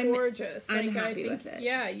But it's I'm- gorgeous. I'm Like, happy I think, with it.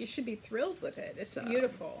 Yeah, you should be thrilled with it. It's So,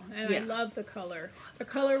 beautiful, and I yeah. love the color. The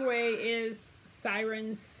colorway is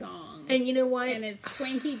Siren's Song, And you know what? and it's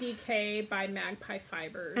Swanky DK by Magpie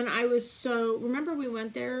Fibers. And I was so remember we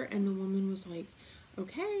went there and the woman was like,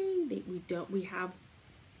 "Okay, we have."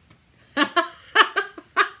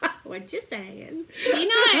 What you saying? Be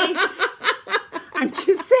nice. I'm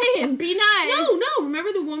just saying, be nice. No.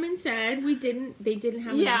 Remember the woman said they didn't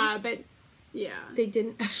have Yeah, enough. but yeah. They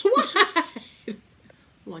didn't. What?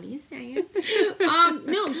 What are you saying?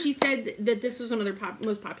 No, she said that this was one of their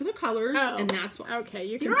most popular colors, Oh, and that's why. Okay,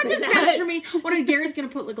 you You can don't have say to that. censor me. What are Gary's gonna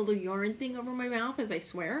put like a little yarn thing over my mouth as I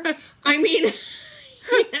swear? I mean,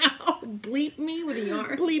 bleep me with a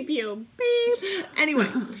yarn. Bleep you. Beep. Anyway,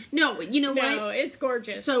 no, you know what? No, it's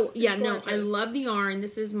gorgeous. So yeah, It's no, I gorgeous. love the yarn.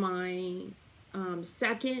 This is my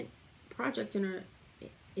second project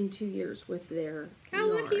in 2 years with their. How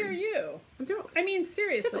yarn. lucky are you? I'm thrilled. I mean,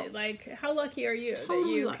 seriously, Tickled. like, how lucky are you that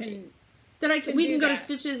Totally you lucky. can? That we do can go to that.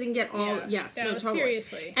 Stitches and get all. Yeah. Yes, No, no, totally.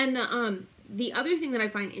 seriously. And the other thing that I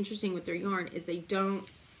find interesting with their yarn is they don't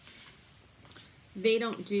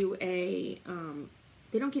do a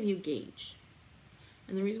they don't give you gauge.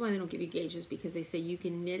 And the reason why they don't give you gauge is because they say you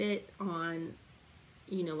can knit it on,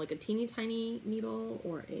 like a teeny tiny needle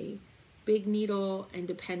or a big needle,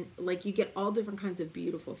 and like you get all different kinds of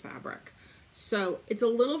beautiful fabric. So it's a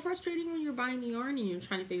little frustrating when you're buying the yarn and you're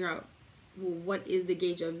trying to figure out, well, what is the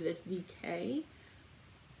gauge of this DK?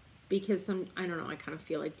 Because I don't know, I kind of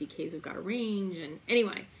feel like DKs have got a range. And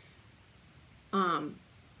anyway,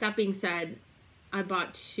 that being said, I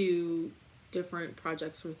bought 2 different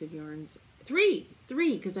projects worth of yarns. 3,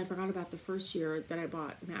 because I forgot about the first year that I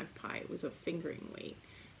bought Magpie. It was a fingering weight.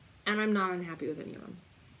 And I'm not unhappy with any of them.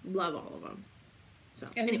 Love all of them. So,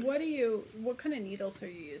 And anyway. what kind of needles are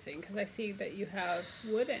you using? Because I see that you have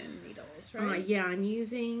wooden needles, right? Yeah, I'm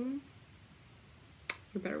using...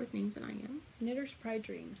 You're better with names than I am. Knitter's Pride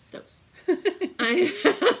Dreams. Those.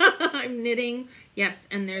 I'm knitting, yes,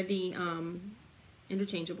 and they're the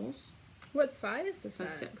interchangeables. What size? This is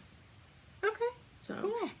size that? 6. Okay. So,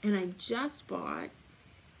 Cool. and I just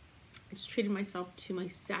treated myself to my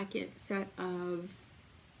second set of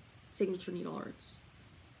signature needle arts.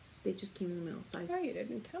 So they just came in the mail. Size. Oh, you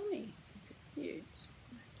didn't tell me.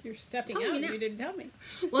 You're stepping Tell me out. now. You didn't tell me.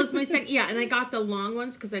 Well, it's my second. Yeah, and I got the long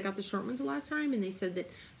ones because I got the short ones the last time, and they said that.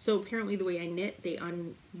 So apparently, the way I knit, they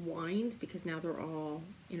unwind because now they're all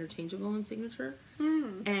interchangeable in signature.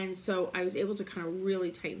 Mm. And so I was able to kind of really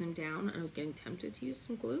tighten them down, and I was getting tempted to use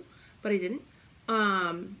some glue, but I didn't.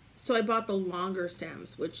 So I bought the longer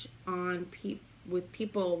stems, which with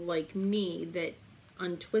people like me that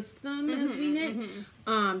untwist them as we knit.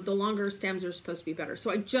 The longer stems are supposed to be better.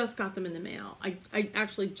 So I just got them in the mail. I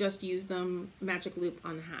actually just used them magic loop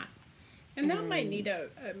on the hat. And that might need a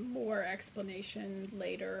more explanation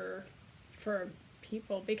later for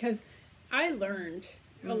people, because I learned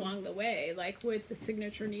along the way, like with the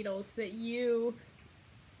signature needles, that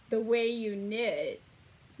the way you knit,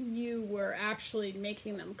 you were actually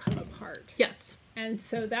making them come apart. Yes. And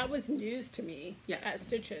so that was news to me Yes. at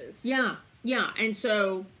Stitches. Yeah. And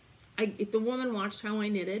so the woman watched how I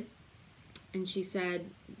knitted, and she said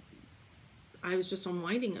I was just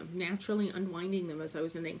naturally unwinding them as I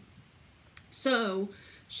was knitting. So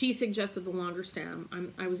she suggested the longer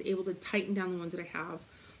stem. I was able to tighten down the ones that I have.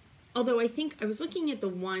 Although I think I was looking at the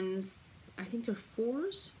ones, I think they're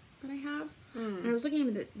 4s that I have. And I was looking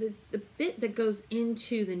at the bit that goes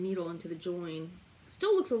into the needle, into the join,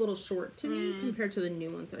 still looks a little short to me compared to the new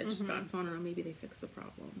ones that I just got. So I don't know, maybe they fixed the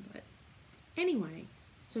problem. But anyway,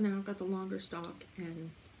 so now I've got the longer stock.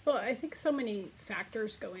 And well, I think so many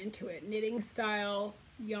factors go into it. Knitting style,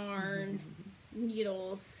 yarn,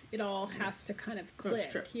 needles, it all has to kind of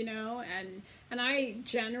click, you know? And I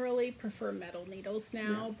generally prefer metal needles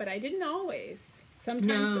now, but I didn't always.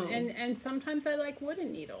 Sometimes, and sometimes I like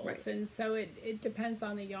wooden needles. And so it depends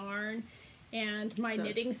on the yarn. And my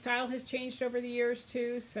knitting style has changed over the years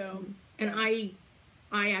too, so. And I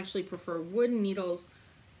actually prefer wooden needles,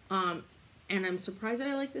 and I'm surprised that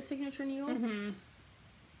I like the signature needle.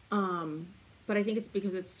 But I think it's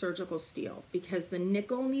because it's surgical steel. Because the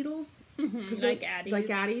nickel needles, like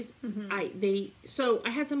Addie's, so I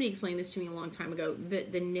had somebody explain this to me a long time ago,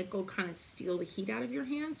 that the nickel kind of steal the heat out of your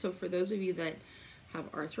hands. So for those of you that have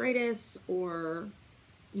arthritis or,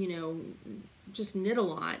 you know, just knit a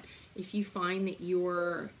lot, if you find that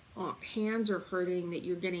your hands are hurting, that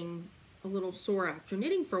you're getting a little sore after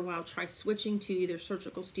knitting for a while, try switching to either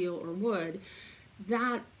surgical steel or wood.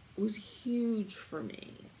 That was huge for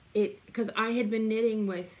me. Because I had been knitting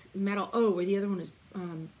with metal. Oh, or the other one is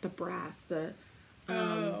the brass.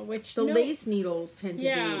 Lace needles tend to be.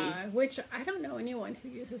 Yeah, which I don't know anyone who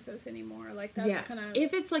uses those anymore. Like that's kind of.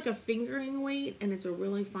 If it's like a fingering weight and it's a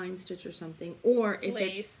really fine stitch or something, or if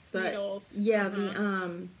it's the needles. Yeah,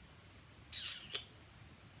 the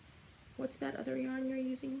what's that other yarn you're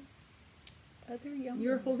using? Other yarn.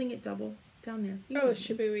 You're holding it double down there.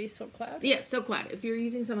 Shibui Silk Cloud. Yeah, Silk Cloud. If you're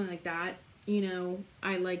using something like that, you know,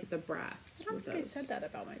 I like the brass. I don't think I said that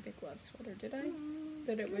about my Big Love sweater, did I?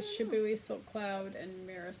 That it was Shibui Silk Cloud and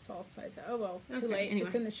Marisol size. Oh well, too late. Anyway,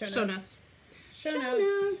 it's in the show notes. Show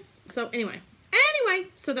notes. So anyway,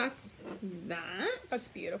 so that's that. That's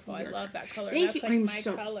beautiful. I love that color. Thank that's you. Like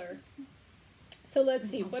my color. So let's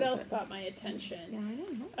see what else got my attention. Yeah, I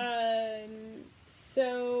don't know.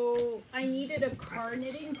 So I needed a car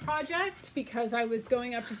knitting project because I was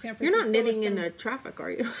going up to San Francisco. You're not knitting in the traffic,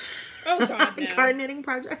 are you? Oh God, no. Car knitting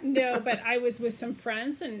project? No, but I was with some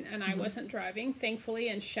friends and I wasn't driving, thankfully,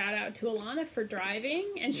 and shout out to Alana for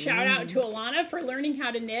driving and shout out to Alana for learning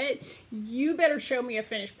how to knit. You better show me a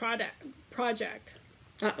finished project.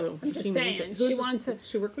 Uh-oh. I'm just saying. She wants to...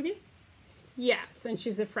 She work with you? Yes, and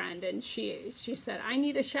she's a friend, and she said, I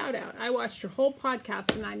need a shout out. I watched your whole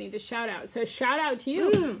podcast and I need a shout out. So shout out to you.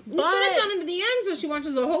 You should have done it to the end so she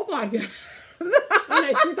watches the whole podcast. Oh no,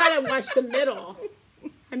 she's got to watch the middle.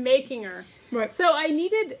 I'm making her. Right. So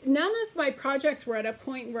none of my projects were at a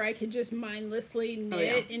point where I could just mindlessly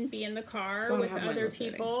knit and be in the car with other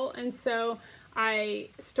people. And so I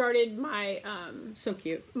started my so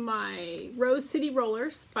cute. My Rose City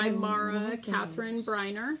Rollers by Mara Catherine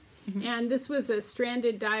Briner. And this was a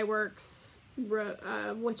Stranded Dye Works,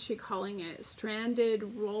 what's she calling it?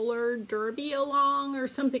 Stranded Roller Derby Along or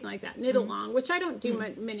something like that. Knit along, which I don't do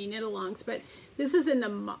many knit alongs, but this is in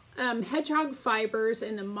the Hedgehog Fibers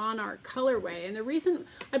in the Monarch colorway. And the reason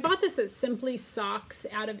I bought this at Simply Socks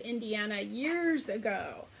out of Indiana years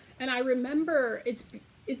ago. And I remember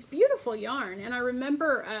it's beautiful yarn. And I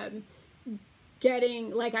remember getting,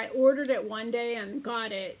 like, I ordered it one day and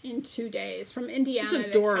got it in 2 days from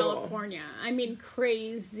Indiana to California. I mean,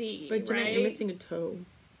 crazy. But Jeanette, you're missing a toe.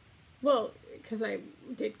 Well, because I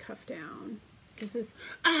did cuff down. This is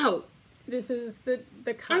the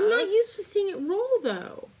cuff. I'm not used to seeing it roll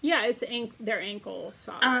though. Yeah, it's they're ankle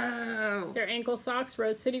socks. Oh. They're ankle socks.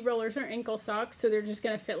 Rose City Rollers are ankle socks, so they're just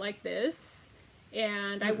gonna fit like this.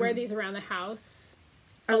 And I wear these around the house.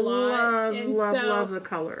 A lot. Love the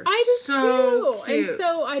color. I do too. Cute. And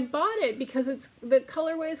so I bought it because the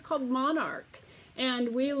colorway is called Monarch.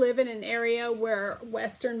 And we live in an area where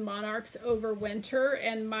Western monarchs overwinter,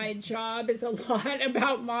 and my job is a lot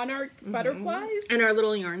about monarch butterflies. And our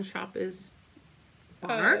little yarn shop is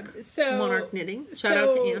Monarch. Monarch Knitting. Shout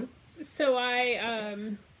out to Anne. so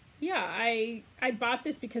I bought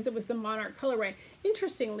this because it was the Monarch colorway.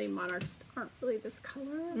 Interestingly, Monarchs aren't really this color.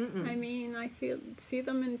 I mean, I see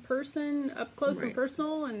them in person, up close and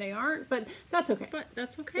personal, and they aren't, but that's okay. But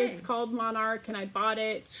that's okay. It's called Monarch, and I bought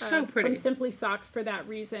it So pretty. from Simply Socks for that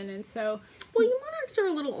reason. And so, well, your Monarchs are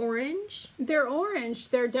a little orange. They're orange.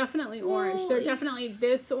 They're definitely orange. Well, They're definitely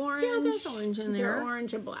this orange. Yeah, there's orange in there. They're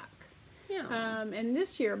orange and black. Yeah. And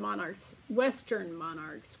this year, Western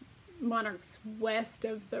Monarchs west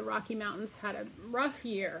of the Rocky Mountains had a rough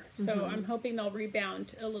year, so I'm hoping they'll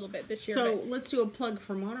rebound a little bit this year. So let's do a plug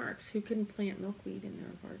for Monarchs who can plant milkweed in their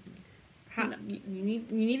garden. You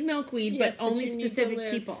need milkweed, Yes, but only you need to specific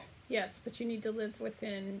live- people. Yes, but you need to live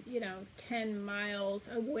within 10 miles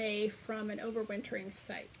away from an overwintering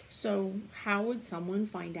site. So how would someone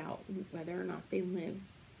find out whether or not they live?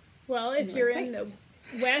 Well, if In you're one in the place.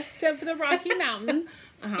 west of the Rocky Mountains,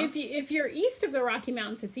 Uh-huh. if you're east of the Rocky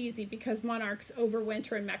Mountains, it's easy because Monarchs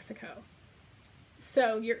overwinter in Mexico.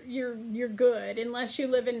 So you're good unless you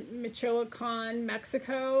live in Michoacan,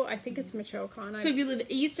 Mexico. I think it's Michoacan. So if you live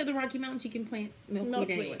east of the Rocky Mountains, you can plant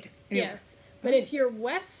milkweed anywhere. Yes. But if you're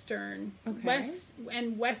western, Okay.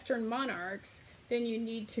 western Monarchs, then you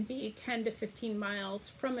need to be 10 to 15 miles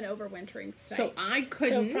from an overwintering site. So I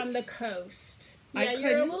couldn't. So from the coast. I Yeah, you're a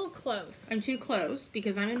couldn't- little close. I'm too close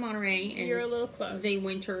because I'm in Monterey and You're a little close. they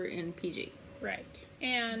winter in PG. Right.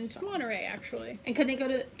 And Monterey, actually. And can they go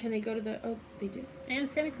to the, oh, they do. And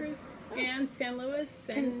Santa Cruz. Oh. And San Luis.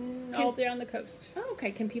 And can- all down the coast. Oh,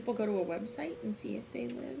 okay. Can people go to a website and see if they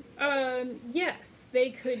live? Yes. They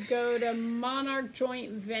could go to Monarch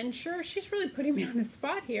Joint Venture. She's really putting me on the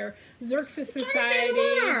spot here. Xerxes Society.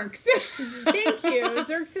 Monarchs. Thank you.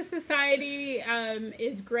 Xerxes Society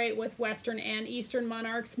is great with Western and Eastern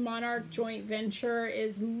monarchs. Monarch Joint Venture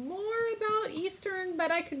is more about Eastern, but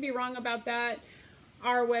I could be wrong about that.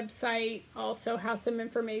 Our website also has some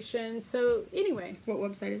information. So anyway, What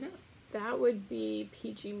website is that? that would be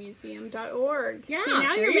pgmuseum.org. Yeah, See, now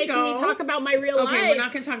there you're you making me go. talk about my real life. Okay, we're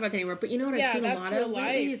not going to talk about that anymore. But you know what Yeah, I've seen a that's lot real of life.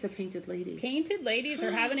 lately is the painted ladies. Painted ladies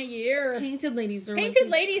are having a year. Painted ladies are Painted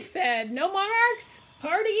like ladies said, no monarchs,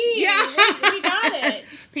 party. Yeah. we got it.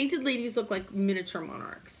 Painted ladies look like miniature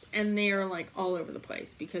monarchs, and they are like all over the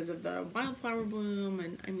place because of the wildflower bloom,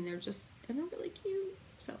 and I mean they're really cute.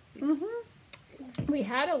 So We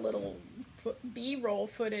had a little B-roll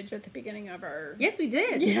footage at the beginning of our... yes, we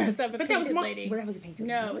did. Yes, of a but that was painted lady. Well, that was a painted.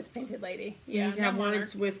 No, lady. it was painted lady. We Yeah, need to have no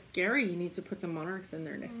words with Gary. He needs to put some monarchs in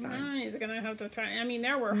there next time. He's gonna have to try. I mean,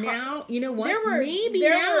 there were Now you know what? there were Maybe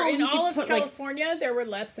there now were, in he all could of put California there were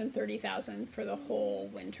less than 30,000 for the whole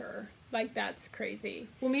winter. Like that's crazy.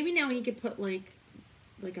 well, maybe now he could put like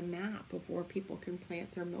a map of where people can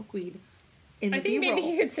plant their milkweed. In the I think B-roll. maybe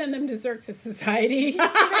he could send them to Xerxes Society.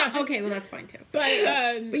 Okay, well that's fine too. But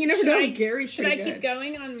you never should know. I- Gary's Should I pretty keep good.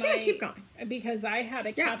 going on my? Yeah, keep going. Because I had a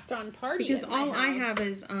Yeah. cast-on party. Because at my all I house. have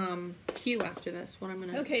is Q after this. What I'm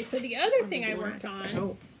gonna. Okay, so the other thing I worked on.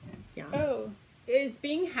 Oh, yeah. Is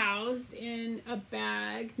being housed in a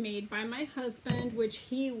bag made by my husband, which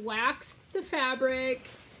he waxed the fabric.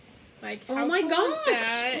 Like, how Oh my cool is gosh!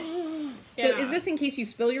 that? So Yeah. is this in case you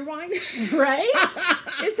spill your wine? Right?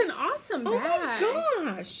 It's an awesome Oh bag.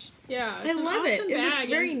 my gosh! Yeah, I it's an love it. awesome It looks bag,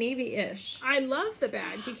 very and navy-ish. I love the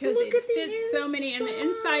bag because Look it at the fits so many. And the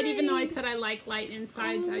inside, even though I inside. said I like light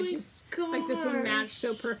insides, Oh I my just like this one matched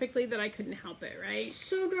so gosh. perfectly that I couldn't help it. Right?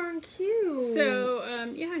 So darn cute.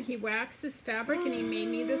 So yeah, he waxed this fabric and he made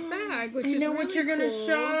me this bag, which I is know really what you're gonna cool.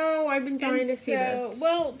 show. I've been dying And to see this.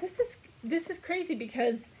 Well, this is crazy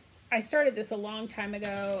because I started this a long time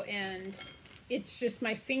ago, and it's just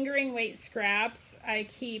my fingering weight scraps I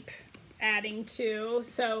keep adding to.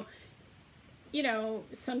 So, you know,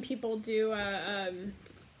 some people do a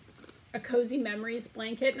cozy memories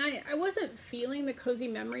blanket, and I wasn't feeling the cozy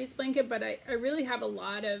memories blanket, but I really have a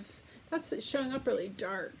lot of. That's showing up really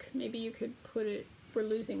dark. Maybe you could put it. We're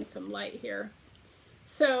losing some light here.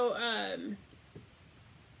 So,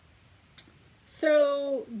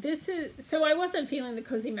 so I wasn't feeling the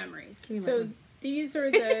cozy memories. So these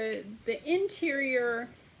are the interior.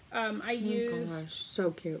 I used Oh gosh,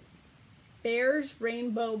 so cute. Bear's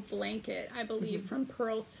Rainbow Blanket, I believe, from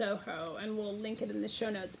Pearl Soho, and we'll link it in the show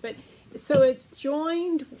notes. But so it's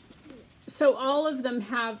joined. So all of them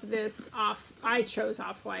have this I chose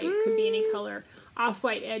off-white. Could be any color.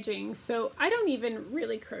 Off-white edging. So I don't even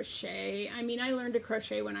really crochet. I mean, I learned to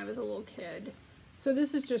crochet when I was a little kid. So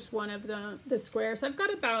this is just one of the squares. I've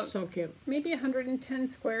got about So cute. maybe 110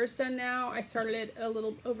 squares done now. I started it a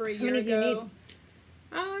little over a year many do you ago.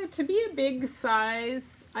 To be a big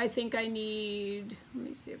size, I think I need. Let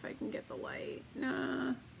me see if I can get the light.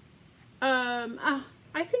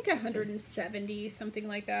 I think 170, something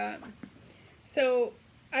like that. So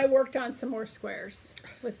I worked on some more squares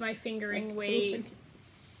with my fingering weight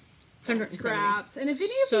 170. scraps. And if any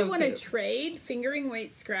of So you want to cute. trade fingering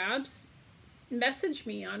weight scraps, message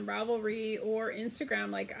me on Ravelry or Instagram.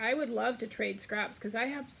 Like, I would love to trade scraps because I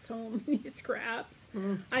have so many scraps.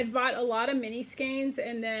 I've bought a lot of mini skeins,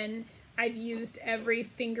 and then I've used every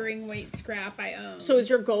fingering weight scrap I own. So is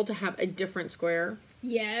your goal to have a different square?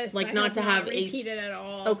 Yes, Like, I not to have a repeat it at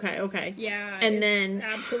all. Okay. Yeah, And it's then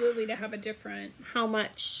absolutely to have a different. how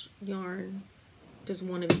much yarn does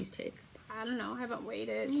one of these take? I don't know. I haven't weighed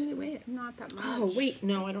it. You need to weigh it. Not that much. Oh, wait.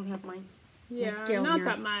 No, I don't have mine. Yeah, scale not here.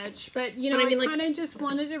 that much. But you know, But I I mean, like- kind of just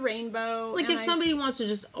wanted a rainbow. Like, and if somebody wants to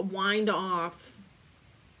just wind off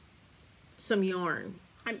some yarn.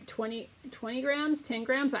 I'm 20 grams, 10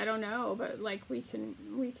 grams. I don't know, but like we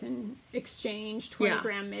can exchange 20 Yeah.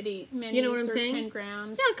 gram minis You know what I'm or saying? 10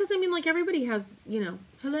 grams. Yeah, because I mean, like, everybody has,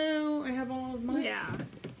 hello, I have all of my, Yeah.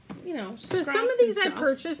 scraps So some of and these I stuff.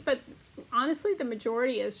 purchased, but honestly, the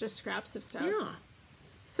majority is just scraps of stuff. Yeah.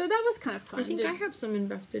 So that was kind of fun. I think to- I have some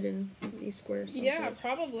invested in these squares. Yeah, someplace.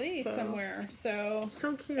 probably So- somewhere. So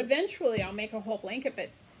So cute. eventually I'll make a whole blanket,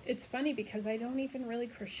 but it's funny because I don't even really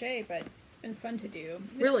crochet, but it's been fun to do.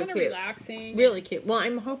 It's Really kind of cute. relaxing. Really cute. Well,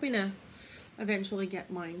 I'm hoping to eventually get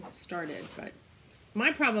mine started, but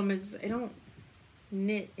my problem is I don't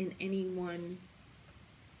knit in any one.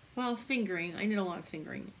 Well, fingering. I knit a lot of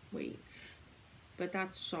fingering weight, but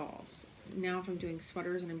that's shawls. Now, if I'm doing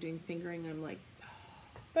sweaters and I'm doing fingering, I'm like,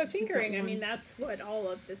 But Just like that fingering, I one. mean, that's what all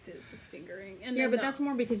of this is fingering. And yeah, then but the- that's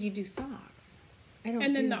more because you do socks. I don't.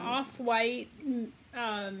 And then do the those. off-white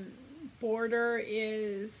border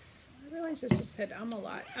is, I realize I just said a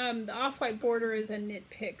lot. The off-white border is a Knit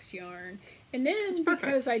Picks yarn. And then perfect.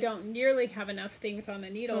 because I don't nearly have enough things on the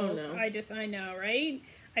needles, no. I know, right?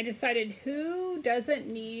 I decided who doesn't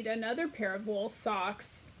need another pair of wool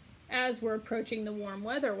socks as we're approaching the warm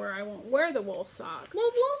weather where I won't wear the wool socks. Well,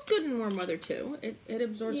 wool's good in warm weather too. It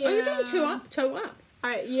absorbs. Oh, you're doing Yeah. toe up.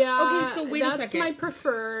 Yeah. Okay, so wait a that's second. my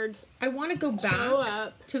preferred. I want to go Toe back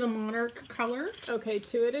up. to the monarch color. Okay,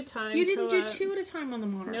 2 at a time. You didn't toe do up. 2 at a time on the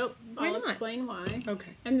monarch. Nope. Why I'll not? explain why.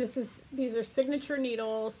 Okay. And these are signature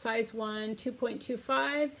needles, size 1,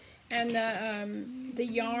 2.25, and the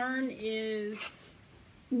yarn is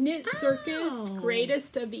Knit Circus Oh.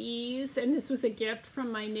 Greatest of Ease, and this was a gift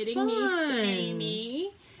from my knitting Fun. niece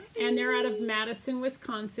Amy, and they're out of Madison,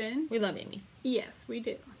 Wisconsin. We love Amy. Yes, we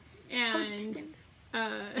do. And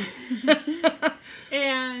Oh,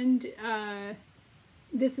 and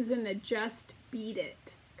this is in the Just Beat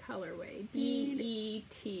It colorway.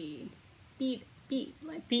 B-E-T. Beat,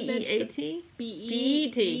 like B-E-A-T?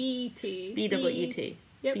 B-E-E-T. B-double-E-T.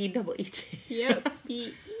 Yep. B-double-E-T. Yep.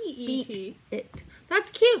 B-E-E-T. It. That's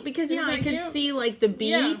cute because, Isn't I that can cute? see, like, the beat.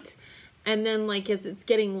 Yeah. And then, like, as it's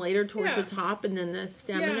getting lighter towards Yeah. the top and then the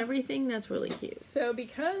stem and Yeah. everything, that's really cute. So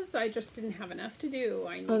because I just didn't have enough to do,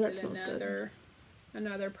 I Oh, that needed smells good.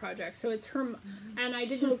 another project. So it's and I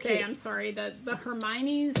didn't So say, cute. I'm sorry, the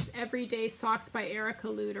Hermione's Everyday Socks by Erica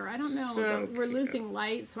Luder. I don't know, So but we're cute. losing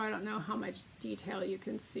light, so I don't know how much detail you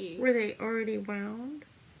can see. Were they already wound?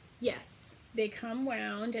 Yes, they come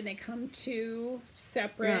wound and they come two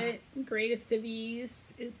separate. Greatest of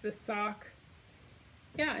Ease is the sock.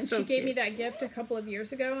 Yeah, and So she gave me cute. that gift a couple of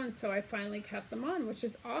years ago, and so I finally cast them on, which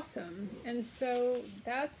is awesome. And so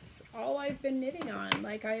that's all I've been knitting on.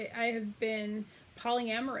 Like, I have been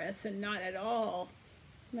polyamorous and not at all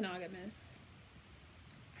monogamous.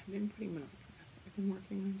 I've been pretty monogamous. I've been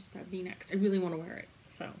working on just that V-neck 'cause I really want to wear it.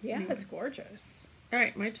 So, Yeah, anyway. it's gorgeous. All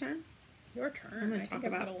right, my turn. Your turn. I'm gonna I talk think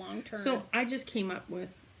I've about had a long turn. So I just came up with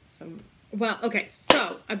some. Well, okay,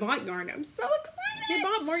 so I bought yarn. I'm so excited. you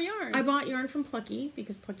bought more yarn. I bought yarn from Plucky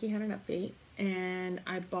because Plucky had an update, and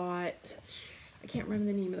I bought. I can't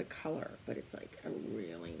remember the name of the color, but it's like a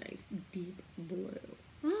really nice deep blue.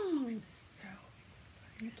 Oh, I'm so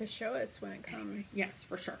you have to show us when it comes. yes,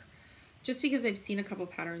 for sure. Just because I've seen a couple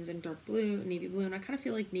patterns in dark blue, navy blue, and I kind of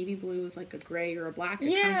feel like navy blue is like a gray or a black.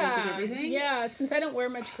 It kind of goes with everything. Yeah. Since I don't wear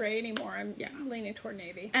much gray anymore, I'm Yeah. leaning toward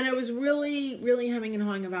navy. And I was really, really hemming and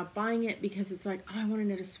hawing about buying it because it's like, oh, I want to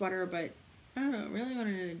knit a sweater, but I don't know, I really want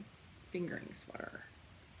to knit a fingering sweater.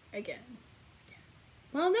 Again,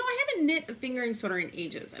 Well, no, I haven't knit a fingering sweater in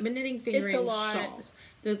ages. I've been knitting fingering lot. shawls.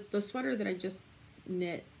 The sweater that I just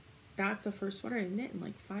knit, that's the first sweater I've knit in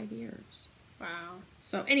like 5 years. wow.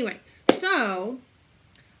 So anyway, so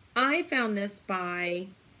I found this by,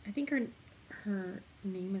 I think her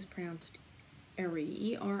name is pronounced Eri,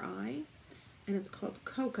 E-R-I, and it's called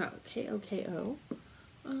Koko, K-O-K-O.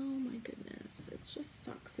 Oh my goodness, it just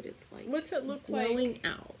sucks that it's like What's it look like? blowing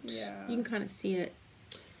out. Yeah. You can kind of see it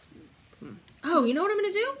Oh, you know what I'm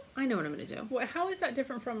going to do? I know what I'm going to do. How is that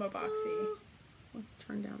different from a boxy? Let's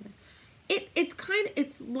turn down there.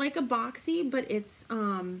 It's like a boxy, but it's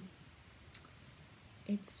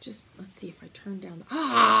just, let's see if I turn down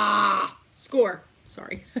score.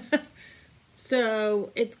 Sorry.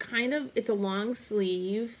 So it's a long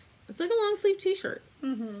sleeve. It's like a long sleeve t-shirt.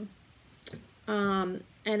 Mm-hmm.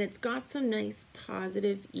 And it's got some nice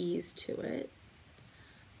positive ease to it.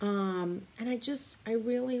 And I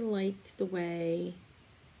really liked the way,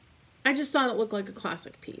 I just thought it looked like a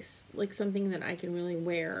classic piece, like something that I can really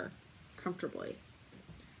wear comfortably.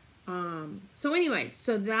 So anyway,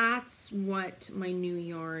 so that's what my new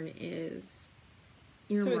yarn is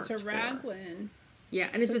earmarked So it's a raglan. Yeah,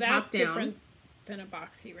 and it's a top down. Different than a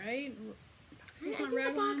boxy, right? I think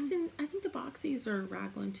the boxies are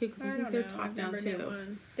raglan too, because I think they're top down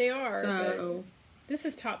too. They are. So this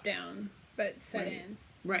is top down, but set in.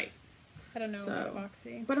 Right. I don't know about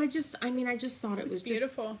boxy. But I just thought it was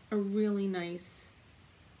beautiful. Just a really nice,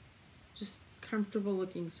 just comfortable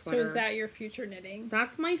looking sweater. So is that your future knitting?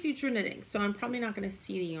 That's my future knitting. So I'm probably not going to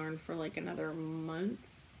see the yarn for like another month.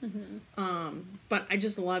 Mm-hmm. But I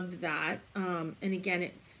just loved that. And again,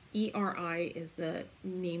 it's ERI is the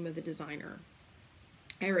name of the designer.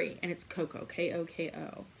 Eri, and it's Koko,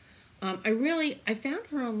 Koko. I found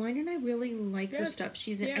her online and I really like her stuff.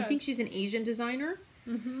 I think she's an Asian designer.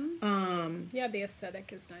 Mm-hmm. Yeah, the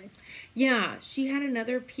aesthetic is nice. Yeah, she had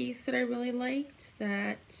another piece that I really liked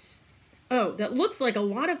that looks like a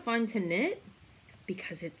lot of fun to knit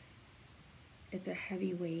because it's a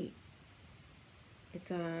heavyweight. It's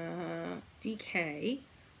a DK.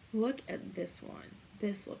 Look at this one.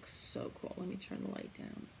 This looks so cool. Let me turn the light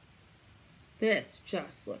down. This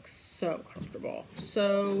just looks so comfortable.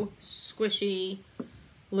 So squishy.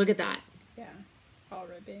 Look at that. Yeah. All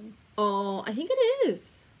ribbing. Oh, I think it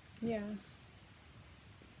is. Yeah.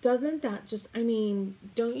 Doesn't that just,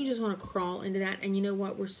 don't you just want to crawl into that? And you know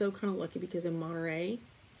what? We're so kind of lucky because in Monterey,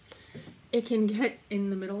 it can get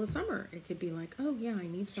in the middle of summer. It could be like, oh yeah, I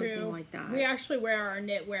need something like that. We actually wear our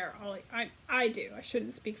knitwear I do. I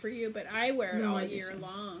shouldn't speak for you, but I wear it all year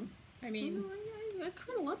long. I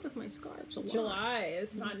kind of love with my scarves a lot. July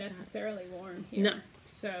is not necessarily warm here.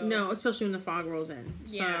 No, especially when the fog rolls in.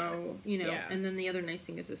 So, and then the other nice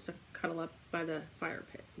thing is just to cuddle up by the fire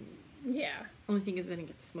pit. Yeah. Only thing is then it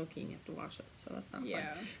gets smoky and you have to wash it, so that's not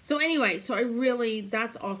fun. So anyway,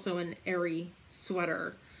 that's also an Eri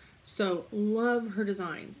sweater. So love her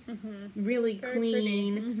designs. Mm-hmm. Really very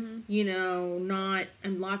clean, mm-hmm.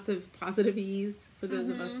 And lots of positive ease for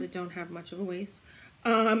those mm-hmm. of us that don't have much of a waist.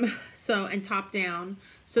 And top down.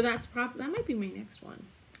 So that might be my next one.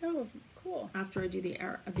 Oh, cool. After I do the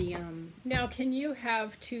Now, can you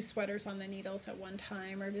have 2 sweaters on the needles at one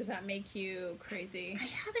time, or does that make you crazy? I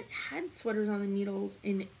haven't had sweaters on the needles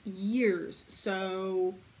in years,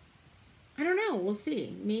 so I don't know. We'll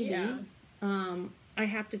see. Maybe. Yeah. I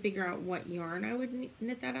have to figure out what yarn I would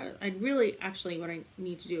knit that out. I'd really, actually, what I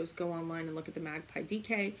need to do is go online and look at the Magpie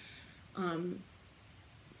DK.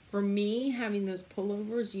 For me, having those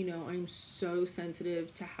pullovers, I'm so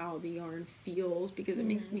sensitive to how the yarn feels because it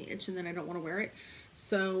makes me itch and then I don't want to wear it.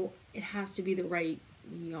 So it has to be the right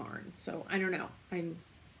yarn. So I don't know. I'm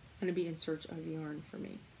going to be in search of yarn for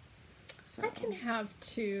me. So I can have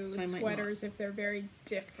 2 sweaters if they're very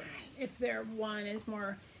different. If one is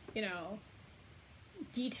more,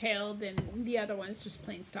 detailed and the other one's just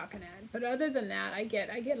plain stockinette. But other than that, I get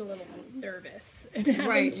a little nervous and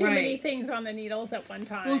having too many things on the needles at one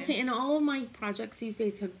time. Well, see, and all of my projects these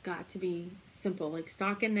days have got to be simple, like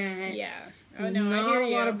stockinette. Yeah. Oh no, not a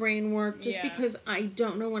lot of brain work, just because I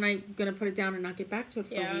don't know when I'm gonna put it down and not get back to it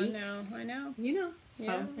for weeks. No, I know.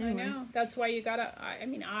 So, anyway. I know. That's why you gotta.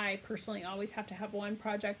 I personally always have to have one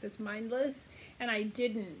project that's mindless, and I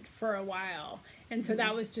didn't for a while, and so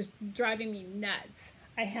that was just driving me nuts.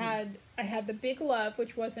 I had the Big Love,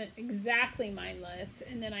 which wasn't exactly mindless,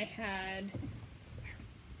 and then I had.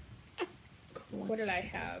 What did I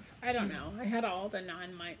have? I don't know. I had all the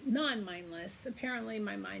non-mindless. Apparently,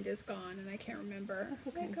 my mind is gone, and I can't remember. That's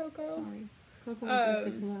okay. Hey, Coco. Sorry.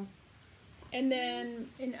 Coco and then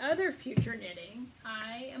in other future knitting,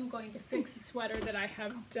 I am going to fix a sweater that I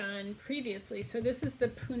have done previously. So this is the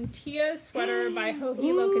Puntilla sweater by Joji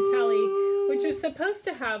Locatelli, which is supposed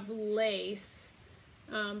to have lace,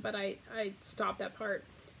 but I stopped that part.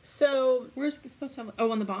 So where's it supposed to have?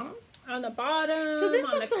 Oh, on the bottom. On the bottom. So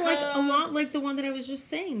this looks like a lot like the one that I was just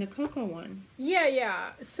saying, the Coco one. Yeah.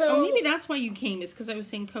 So maybe that's why you came, is because I was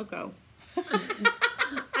saying Coco.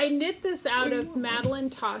 I knit this out of Madeline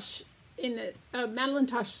Tosh Madeline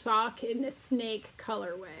Tosh sock in the snake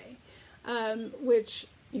colorway, which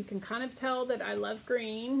you can kind of tell that I love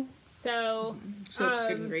green. So, So it's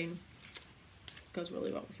good and green. Goes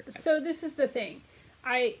really well with your eyes. So this is the thing.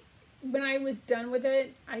 When I was done with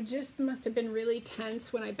it, I just must have been really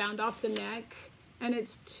tense when I bound off the neck, and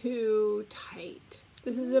it's too tight.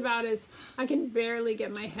 This is about as I can barely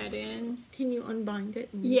get my head in. Can you unbind it?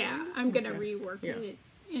 Yeah, I'm gonna rework it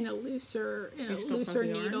in a looser have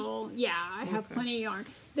needle. Yeah, I have plenty of yarn.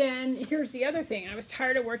 Then here's the other thing. I was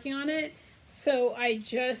tired of working on it, so I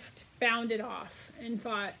just bound it off and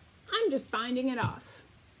thought, I'm just binding it off.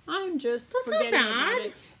 I'm just forgetting about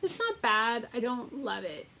it. It's not bad. I don't love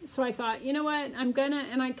it. So I thought, you know what? And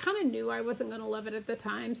I kind of knew I wasn't gonna love it at the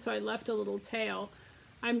time, so I left a little tail.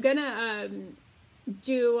 I'm gonna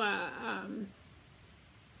do a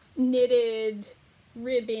knitted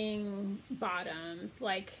ribbing bottom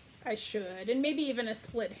like I should, and maybe even a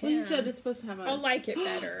split hem. Well, you said it's supposed to have a... I'll like it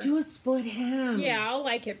better. Do a split hem. Yeah, I'll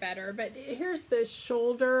like it better. But here's the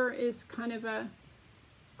shoulder is kind of a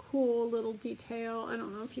cool little detail. I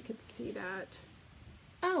don't know if you could see that.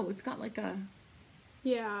 Oh, it's got like a...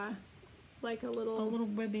 Yeah, like a little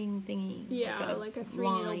ribbing thingy. Yeah, like a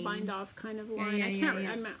 3-needle bind off kind of line.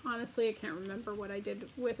 Yeah. Honestly, I can't remember what I did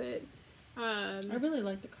with it. I really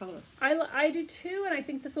like the color. I do too, and I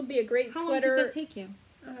think this will be a great sweater. How long did that take you?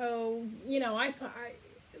 Oh, you know, I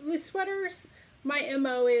with sweaters, my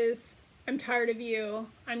MO is I'm tired of you.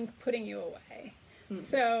 I'm putting you away.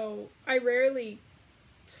 So I rarely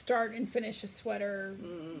start and finish a sweater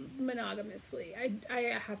monogamously.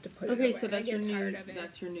 I have to put it away. Okay, so that's your new.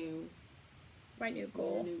 That's your new. My new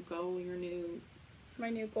goal. Your new goal. Your new. My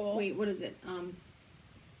new goal. Wait, what is it?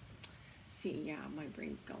 See, yeah, my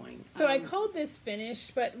brain's going. So I called this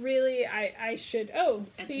finished, but really I should. Oh,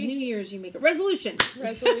 see, New Year's you make a resolution.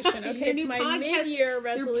 Resolution. Okay, it's my mid-year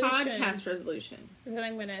resolution. Your podcast resolution. Is that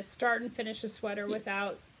I'm going to start and finish a sweater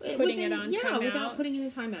without putting it on timeout. Yeah, without putting it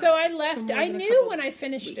in timeout. So I left. I knew when I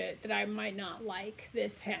finished it that I might not like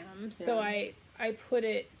this hem, so I put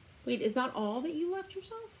it. Wait, is that all that you left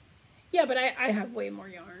yourself? Yeah, but I have way more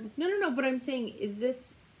yarn. No. But I'm saying, is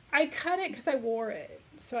this? I cut it because I wore it.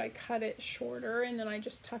 So I cut it shorter, and then I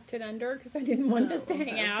just tucked it under because I didn't want this to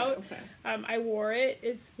hang out. Okay. I wore it.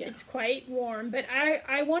 It's quite warm, but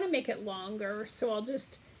I want to make it longer, so I'll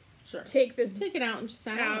just take it out and just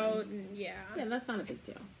out. And yeah, that's not a big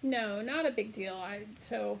deal. No, not a big deal.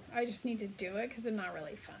 So I just need to do it because it's not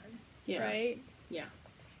really fun. Yeah. Right. Yeah.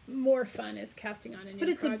 More fun is casting on a new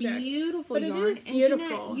project. But it's a beautiful yarn. It is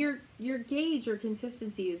beautiful. And Jeanette, your gauge, your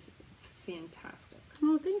consistency is fantastic.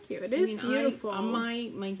 Oh, thank you. It is beautiful.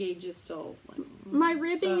 My gauge is still... my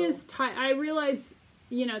ribbing is tight. I realize,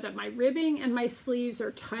 that my ribbing and my sleeves are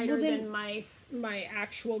tighter than my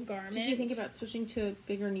actual garment. Did you think about switching to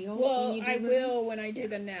bigger needles when you do ribbing? Will when I do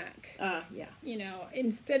the neck. Yeah.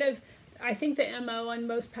 Instead of... I think the MO on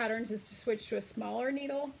most patterns is to switch to a smaller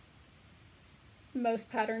needle.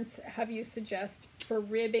 Most patterns have you suggest for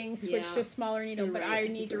ribbing switch to a smaller needle, but I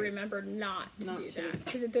need to remember not to do that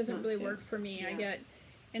because it doesn't really work for me. Yeah.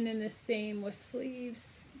 And then the same with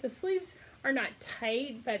sleeves. The sleeves are not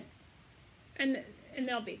tight, but and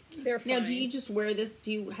they're fine. Now, do you just wear this?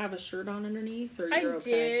 Do you have a shirt on underneath, or you're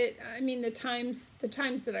okay? Did. I mean, the times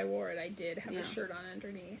that I wore it, I did have a shirt on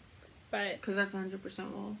underneath, but because that's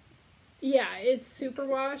 100% wool. Yeah, it's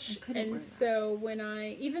superwash, and so when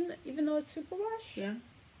I even though it's superwash,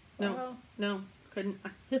 no, couldn't.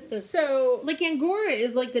 So like Angora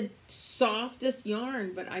is like the softest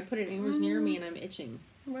yarn, but I put it anywhere near me and I'm itching.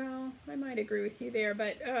 Well, I might agree with you there,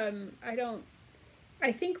 but I don't.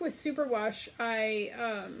 I think with superwash,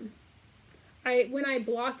 when I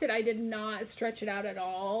blocked it, I did not stretch it out at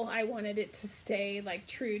all. I wanted it to stay like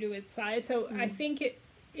true to its size, so I think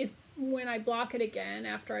when I block it again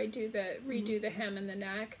after I redo the hem and the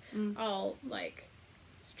neck, I'll like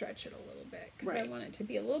stretch it a little bit because I want it to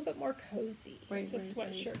be a little bit more cozy. It's a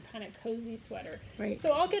sweatshirt, kind of cozy sweater. Right.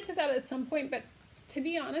 So I'll get to that at some point, but to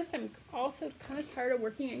be honest, I'm also kind of tired of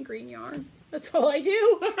working in green yarn. That's all I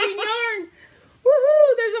do, green yarn.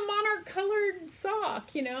 Woohoo! There's a monarch colored sock,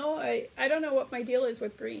 I don't know what my deal is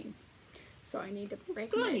with green. So I need to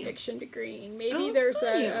break my addiction to green. Maybe there's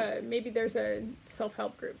a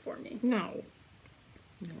self-help group for me. No,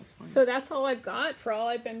 it's fine. So that's all I've got for all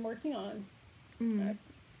I've been working on. I've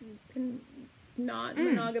been not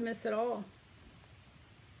monogamous at all.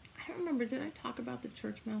 I don't remember. Did I talk about the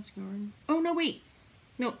church mouse yarn? Oh no, wait.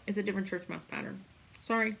 No, it's a different church mouse pattern.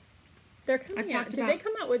 Sorry. They're coming out. Did they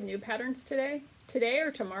come out with new patterns today? Today or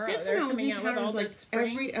tomorrow? They're coming out with all the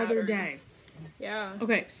spring every other day. Yeah.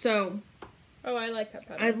 Okay, so. Oh, I like that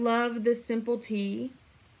pattern. I love this Simple Tee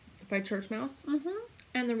by Church Mouse.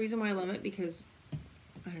 And the reason why I love it because,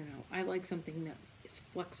 I don't know, I like something that is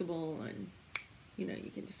flexible and you know, you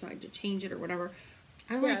can decide to change it or whatever.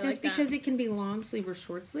 I Yeah, like I this like that. because it can be long sleeve or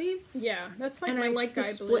short sleeve. Yeah, that's like And my I like the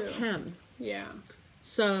sky split blue. hem. Yeah.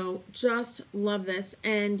 So just love this.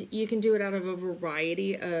 And you can do it out of a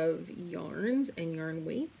variety of yarns and yarn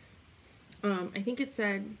weights. I think it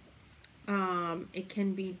said it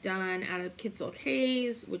can be done out of kid silk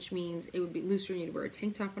haze, which means it would be looser and you'd wear a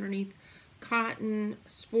tank top underneath, cotton,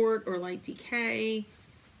 sport, or light DK.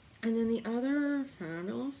 And then the other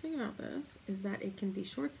fabulous thing about this is that it can be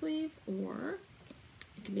short sleeve or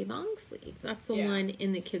it can be long sleeve. That's the Yeah. one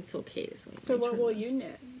in the kid silk haze. So what will you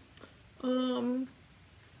knit?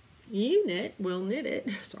 You knit, will knit it.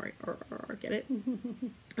 Sorry, or get it.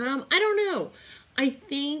 I don't know. I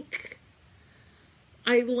think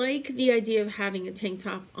I like the idea of having a tank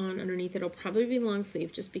top on underneath. It'll probably be long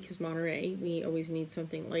sleeve just because Monterey, we always need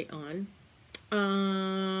something light on.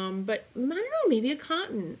 But I don't know, maybe a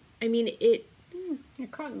cotton. I mean, A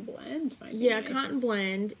cotton blend might be yeah, nice. cotton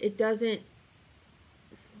blend. It doesn't,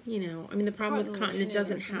 you know, I mean, the problem with Cotton cotton, it linen or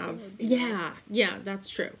doesn't something have, would be yeah, nice. yeah, that's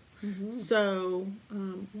true. So,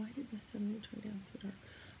 why did this suddenly turn down so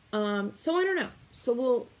dark? So I don't know.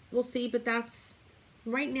 So we'll see, but that's,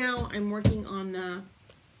 right now I'm working on the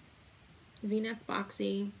V-neck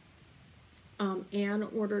boxy. Anne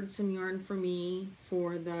ordered some yarn for me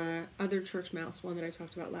for the other church mouse one that I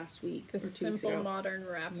talked about last week The or 2 weeks simple ago. modern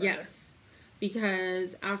wrapper. Yes,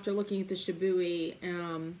 because after looking at the Shibui,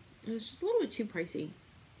 it was just a little bit too pricey.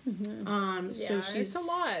 Yeah, So she's it's a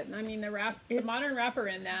lot. I mean, the modern wrapper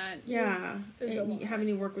in that Yeah, is a lot. having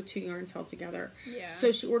to work with 2 yarns held together. Yeah.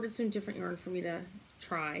 So she ordered some different yarn for me to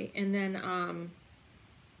try, and then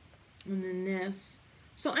this.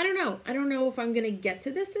 So I don't know. I don't know if I'm gonna get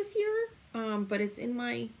to this year. But it's in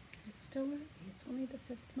my. It's still early. It's only the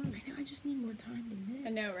 5th month. I know. I just need more time to knit. I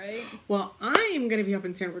know, right? Well, I'm gonna be up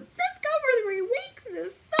in San Francisco for 3 weeks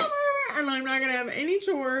this summer, and I'm not gonna have any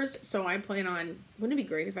chores. So I plan on. Wouldn't it be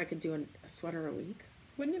great if I could do a sweater a week?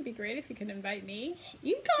 Wouldn't it be great if you could invite me?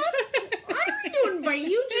 You come. I don't need to invite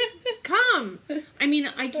you. Just come. I mean,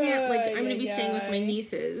 I can't. Like, I'm gonna be staying with my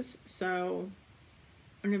nieces, so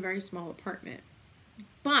in a very small apartment.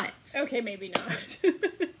 But Okay, maybe not.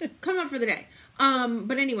 come up for the day.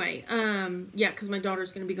 But anyway, yeah, because my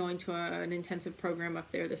daughter's going to be going to an intensive program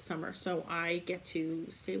up there this summer, so I get to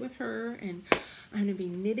stay with her, and I'm going to be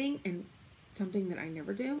knitting, and something that I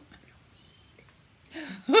never do.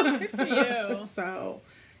 Good for you. So,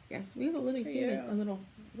 yes, we have a little human, you. a little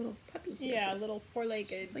puppy here. Yeah, a little four-legged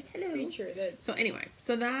She's like, hello. creature. That's So anyway,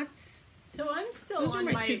 so that's so I'm still those are on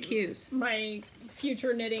my 2 cues. My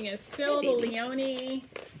future knitting is still Hey, the baby. Leonie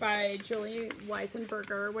by Julie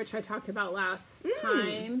Weisenberger, which I talked about last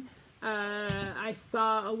time. I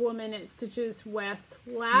saw a woman at Stitches West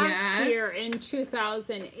last year in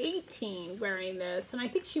 2018 wearing this, and I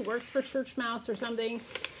think she works for Church Mouse or something.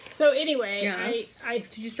 So anyway, Yes.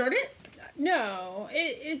 Did you start it? No,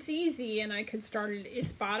 it's easy, and I could start it.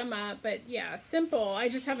 It's bottom up, but yeah, simple. I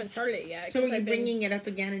just haven't started it yet. So are 'cause you I've been- bringing it up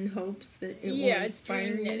again in hopes that it will Yeah, it's inspire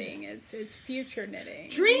dream you? knitting. It's future knitting.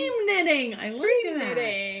 Dream knitting. I like Dream that.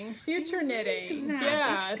 knitting, future knitting. that.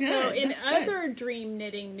 Yeah. That's So good. in That's good. other dream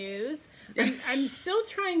knitting news, I'm still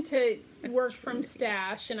trying to work from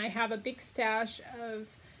stash, and I have a big stash of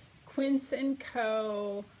Quince and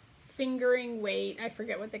Co. fingering weight. I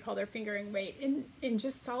forget what they call their fingering weight in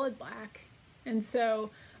just solid black, and so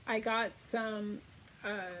I got some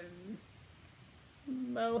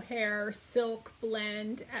mohair silk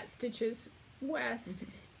blend at Stitches West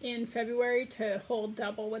in February to hold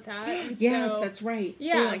double with that. And Yes, so, that's right.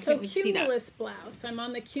 yeah, I so can't wait to see that. Cumulus blouse. I'm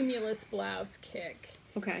on the Cumulus blouse kick.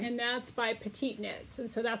 Okay. And that's by Petite Knits. And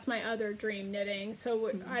so that's my other dream knitting.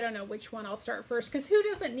 So I don't know which one I'll start first. Because who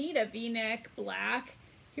doesn't need a V-neck black?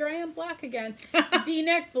 Here I am black again.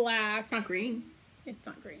 V-neck black. It's not green. It's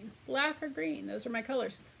not green. Black or green. Those are my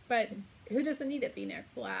colors. But who doesn't need a V-neck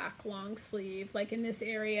black, long sleeve? Like in this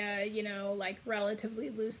area, you know, like relatively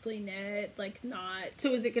loosely knit, like not...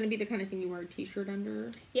 So is it going to be the kind of thing you wear a t-shirt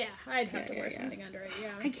under? Yeah, I'd have to Yeah, wear yeah. something under it,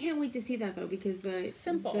 yeah. I can't wait to see that though, because It's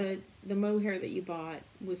simple. the mohair that you bought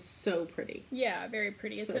was so pretty. Yeah, very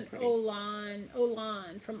pretty. It's So an pretty.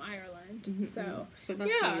 Olan from Ireland. So So that's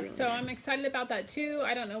yeah, gonna be really so nice. I'm excited about that too.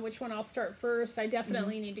 I don't know which one I'll start first. I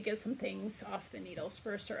definitely need to get some things off the needles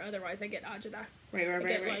first, or otherwise I get agita. Right. I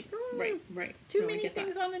get like, Right. Too No, I many get that.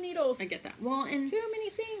 things on the needles. I get that. Well, and Too many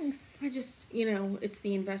things. I just, you know, it's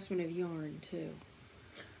the investment of yarn too.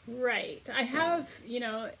 Right. I have, you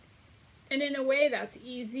know, And in a way, that's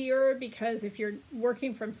easier because if you're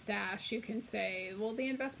working from stash, you can say, well, the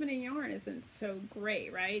investment in yarn isn't so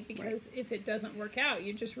great, right? Because if it doesn't work out,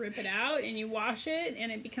 you just rip it out and you wash it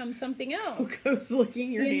and it becomes something else. Who goes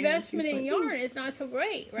licking your The hand? investment in yarn is not so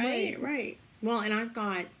great, right? Right. Well, and I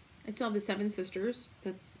still have the Seven Sisters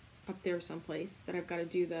that's up there someplace that I've got to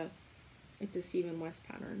do it's a Stephen West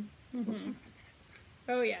pattern. We'll talk about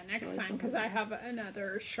that. Oh yeah, next time, because I have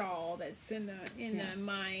another shawl that's in the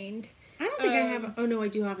mind. I don't think I have. Oh no, I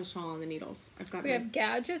do have a shawl on the needles. We have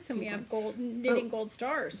gadgets and we have knitting gold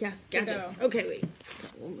stars. Yes, gadgets. Okay, wait. So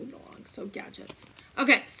we'll move it along. So gadgets.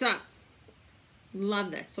 Okay, so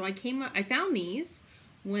love this. So I found these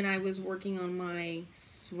when I was working on my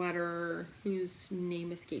sweater, whose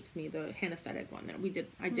name escapes me, the Hannah Fettig one that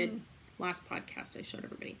I did last podcast. I showed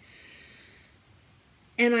everybody.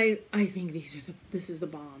 And I think this is the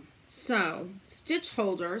bomb. So, stitch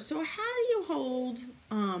holder. So how do you hold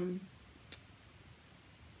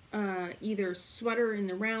either sweater in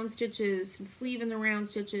the round stitches, sleeve in the round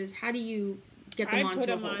stitches? How do you get them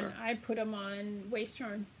onto a holder? I put them on waist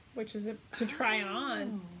yarn, which is to try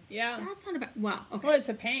on. Yeah. That's not a bad, well, okay. Well, it's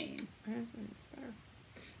a pain.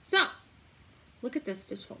 So, look at this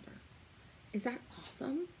stitch holder. Is that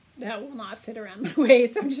awesome? That will not fit around my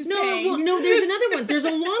waist. I'm just saying. Well, no, there's another one. There's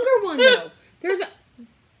a longer one, though.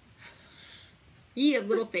 Ye of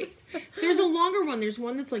little faith. There's a longer one. There's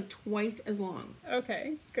one that's like twice as long.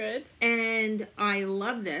 Okay, good. And I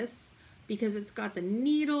love this because it's got the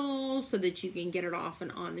needle so that you can get it off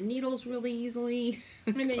and on the needles really easily.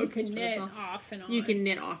 And then you can knit off and on. You can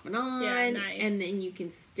knit off and on. Yeah, nice. And then you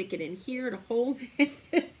can stick it in here to hold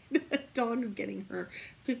it. Dog's getting her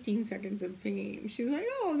 15 seconds of fame. She's like,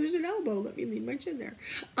 oh, there's an elbow. Let me leave my chin there.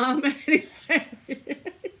 Anyway.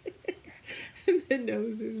 The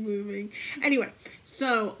nose is moving. Anyway,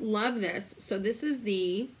 so love this. So this is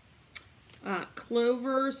the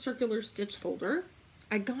Clover circular stitch holder.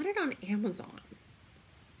 I got it on Amazon.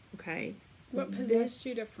 Okay. What possessed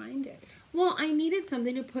you to find it? Well, I needed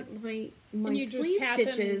something to put my sleeve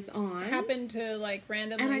stitches on. Happened to like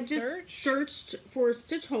randomly and I just searched for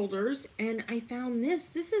stitch holders and I found this.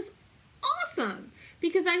 This is awesome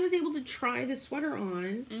because I was able to try the sweater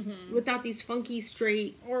on without these funky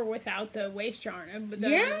straight or without the waist yarn.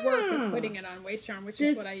 The work of putting it on waist yarn, which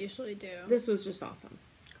is what I usually do. This was just awesome.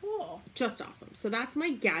 Cool. Just awesome. So that's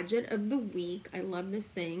my gadget of the week. I love this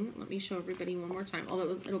thing. Let me show everybody one more time.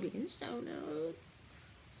 Although it'll be in show notes.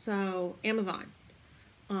 So Amazon.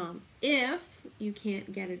 If you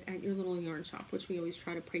can't get it at your little yarn shop, which we always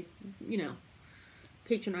try to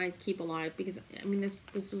patronize, keep alive, because I mean this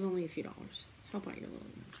was only a few dollars. Help out your little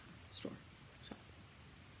store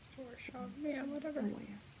shop. Yeah, whatever. Oh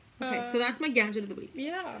yes. Okay, so that's my gadget of the week.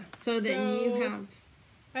 Yeah. So then you have.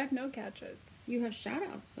 I have no gadgets. You have shout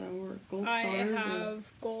outs, so, or gold stars. I have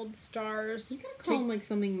gold stars. You gotta call them like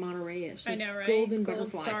something Monterey-ish. Like I know, right? Golden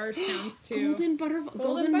gold butterflies. Stars sounds too.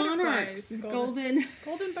 Golden monarchs. Golden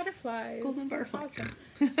butterflies. Golden butterflies. Awesome.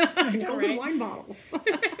 I know, golden right? wine bottles.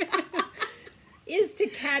 Is to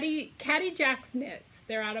Caddy Jack's Knits.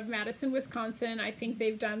 They're out of Madison, Wisconsin. I think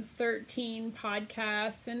they've done 13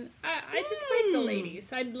 podcasts, and I just like the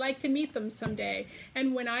ladies. I'd like to meet them someday.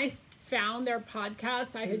 And when I found their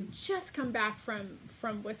podcast, I had just come back from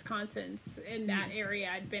Wisconsin in that area.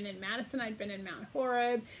 I'd been in Madison, I'd been in Mount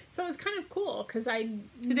Horeb, so it was kind of cool because I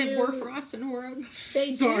did they have hoarfrost in Horeb? They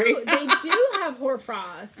do have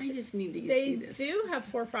hoarfrost. I just need to see this. They do have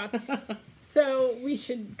hoarfrost, so we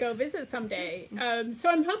should go visit someday. So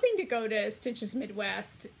I'm hoping to go to Stitches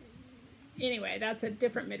Midwest. Anyway, that's a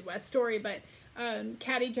different Midwest story, but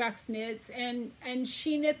Caddy Jack's Knits, and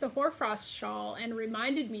she knit the hoarfrost shawl and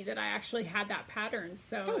reminded me that I actually had that pattern,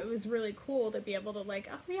 so it was really cool to be able to like,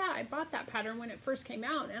 oh yeah, I bought that pattern when it first came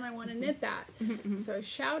out and I want to knit that. So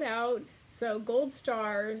shout out, so gold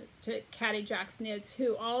star to Caddy Jack's Knits,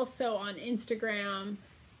 who also on Instagram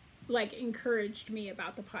like encouraged me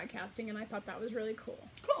about the podcasting, and I thought that was really cool.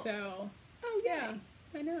 So yeah,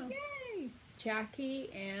 I know. Yay! Jackie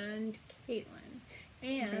and Caitlin,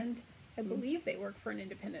 and I believe they work for an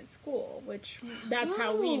independent school, which that's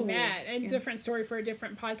how we met. A different story for a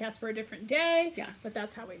different podcast for a different day. Yes. But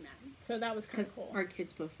that's how we met. So that was kind of cool. Our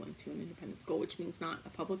kids both went to an independent school, which means not a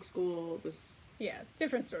public school. It was... Yeah,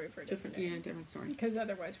 different story for a different day. Yeah, different story. Because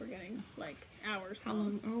otherwise we're getting, like, hours How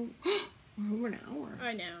long. Oh, we're over an hour.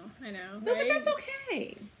 I know. No, but that's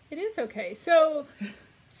okay. It is okay. So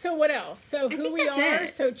what else? So who we are.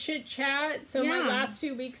 It. So chit chat. So my last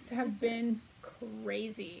few weeks have been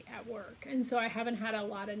crazy at work, and so I haven't had a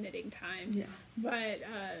lot of knitting time. Yeah.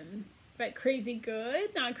 But crazy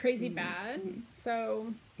good, not crazy bad.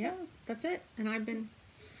 So yeah, that's it. And I've been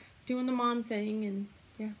doing the mom thing, and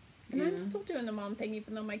And I'm still doing the mom thing,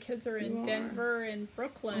 even though my kids are in Denver and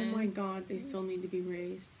Brooklyn. Oh my God, they still need to be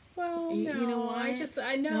raised. Well, You know what?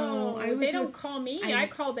 I know. No, they don't call me. I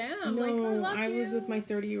call them. No, I was with my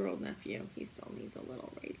 30-year-old nephew. He still needs a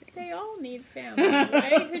little raising. They all need family,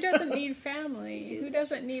 right? Who doesn't need family? Who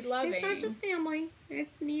doesn't need loving? It's not just family.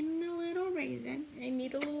 It's needing a little raising. I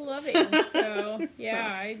need a little loving. So,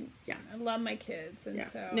 I love my kids. And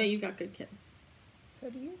so. No, you've got good kids. So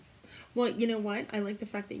do you? Well, you know what? I like the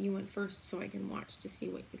fact that you went first so I can watch to see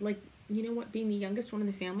what, you know what, being the youngest one in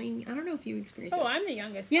the family, I don't know if you experienced this. Oh, I'm the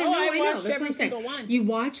youngest. Yeah, I know. watched That's every what I'm saying. single one. You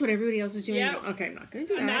watch what everybody else is doing. Yep. And you go, okay, I'm not going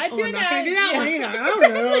to do that. I'm not I'm not going to do that one either.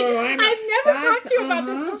 I've never talked to you about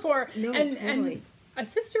this before. No, and totally. A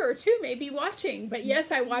sister or two may be watching, but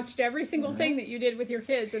yes, I watched every single thing that you did with your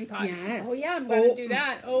kids and thought, oh yeah, I'm going to do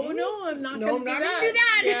that. Oh no, I'm not going to do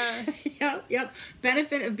that. Yeah. Yep.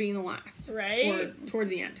 Benefit of being the last. Right. Or towards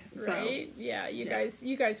the end. So. Right. Yeah, you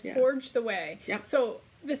guys forged the way. Yep. So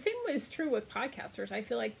the same is true with podcasters. I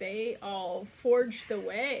feel like they all forged the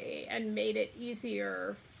way and made it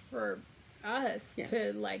easier for us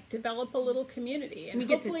to develop a little community, and we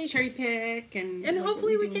get to cherry pick, and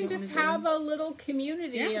hopefully we can just have a little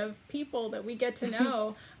community of people that we get to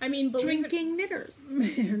know. I mean, drinking knitters.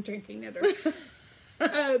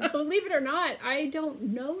 Believe it or not, I don't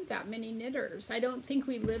know that many knitters. I don't think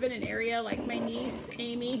we live in an area like my niece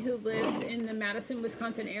Amy, who lives in the Madison,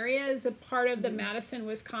 Wisconsin area, is a part of the Madison,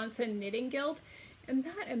 Wisconsin Knitting Guild. And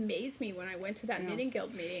that amazed me when I went to that Knitting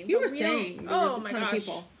Guild meeting. You were saying there was a ton of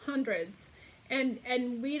people. Hundreds.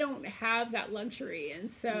 And we don't have that luxury. And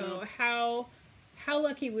so how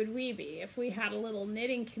lucky would we be if we had a little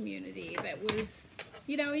knitting community that was,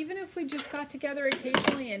 even if we just got together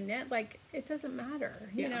occasionally and knit, it doesn't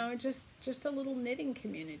matter. You know, just a little knitting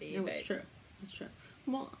community. No, it's true. It's true.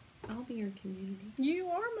 Well, I'll be your community. You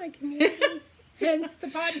are my community. Hence the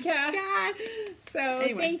podcast. Yes. So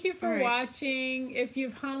anyway, thank you for watching. If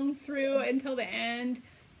you've hung through until the end,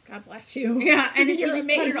 God bless you. Yeah, and if you're you just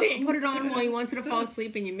amazing. put it on while you wanted to fall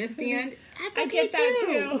asleep and you missed the end, that's okay I get that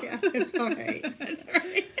too. Yeah, it's all right. That's all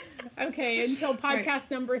right. Okay, until podcast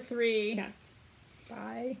number 3. Yes.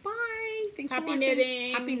 Bye. Bye. Thanks for Happy watching.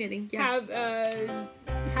 knitting. Happy knitting. Yes. Have a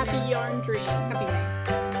happy yarn dreams. Happy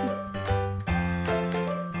day.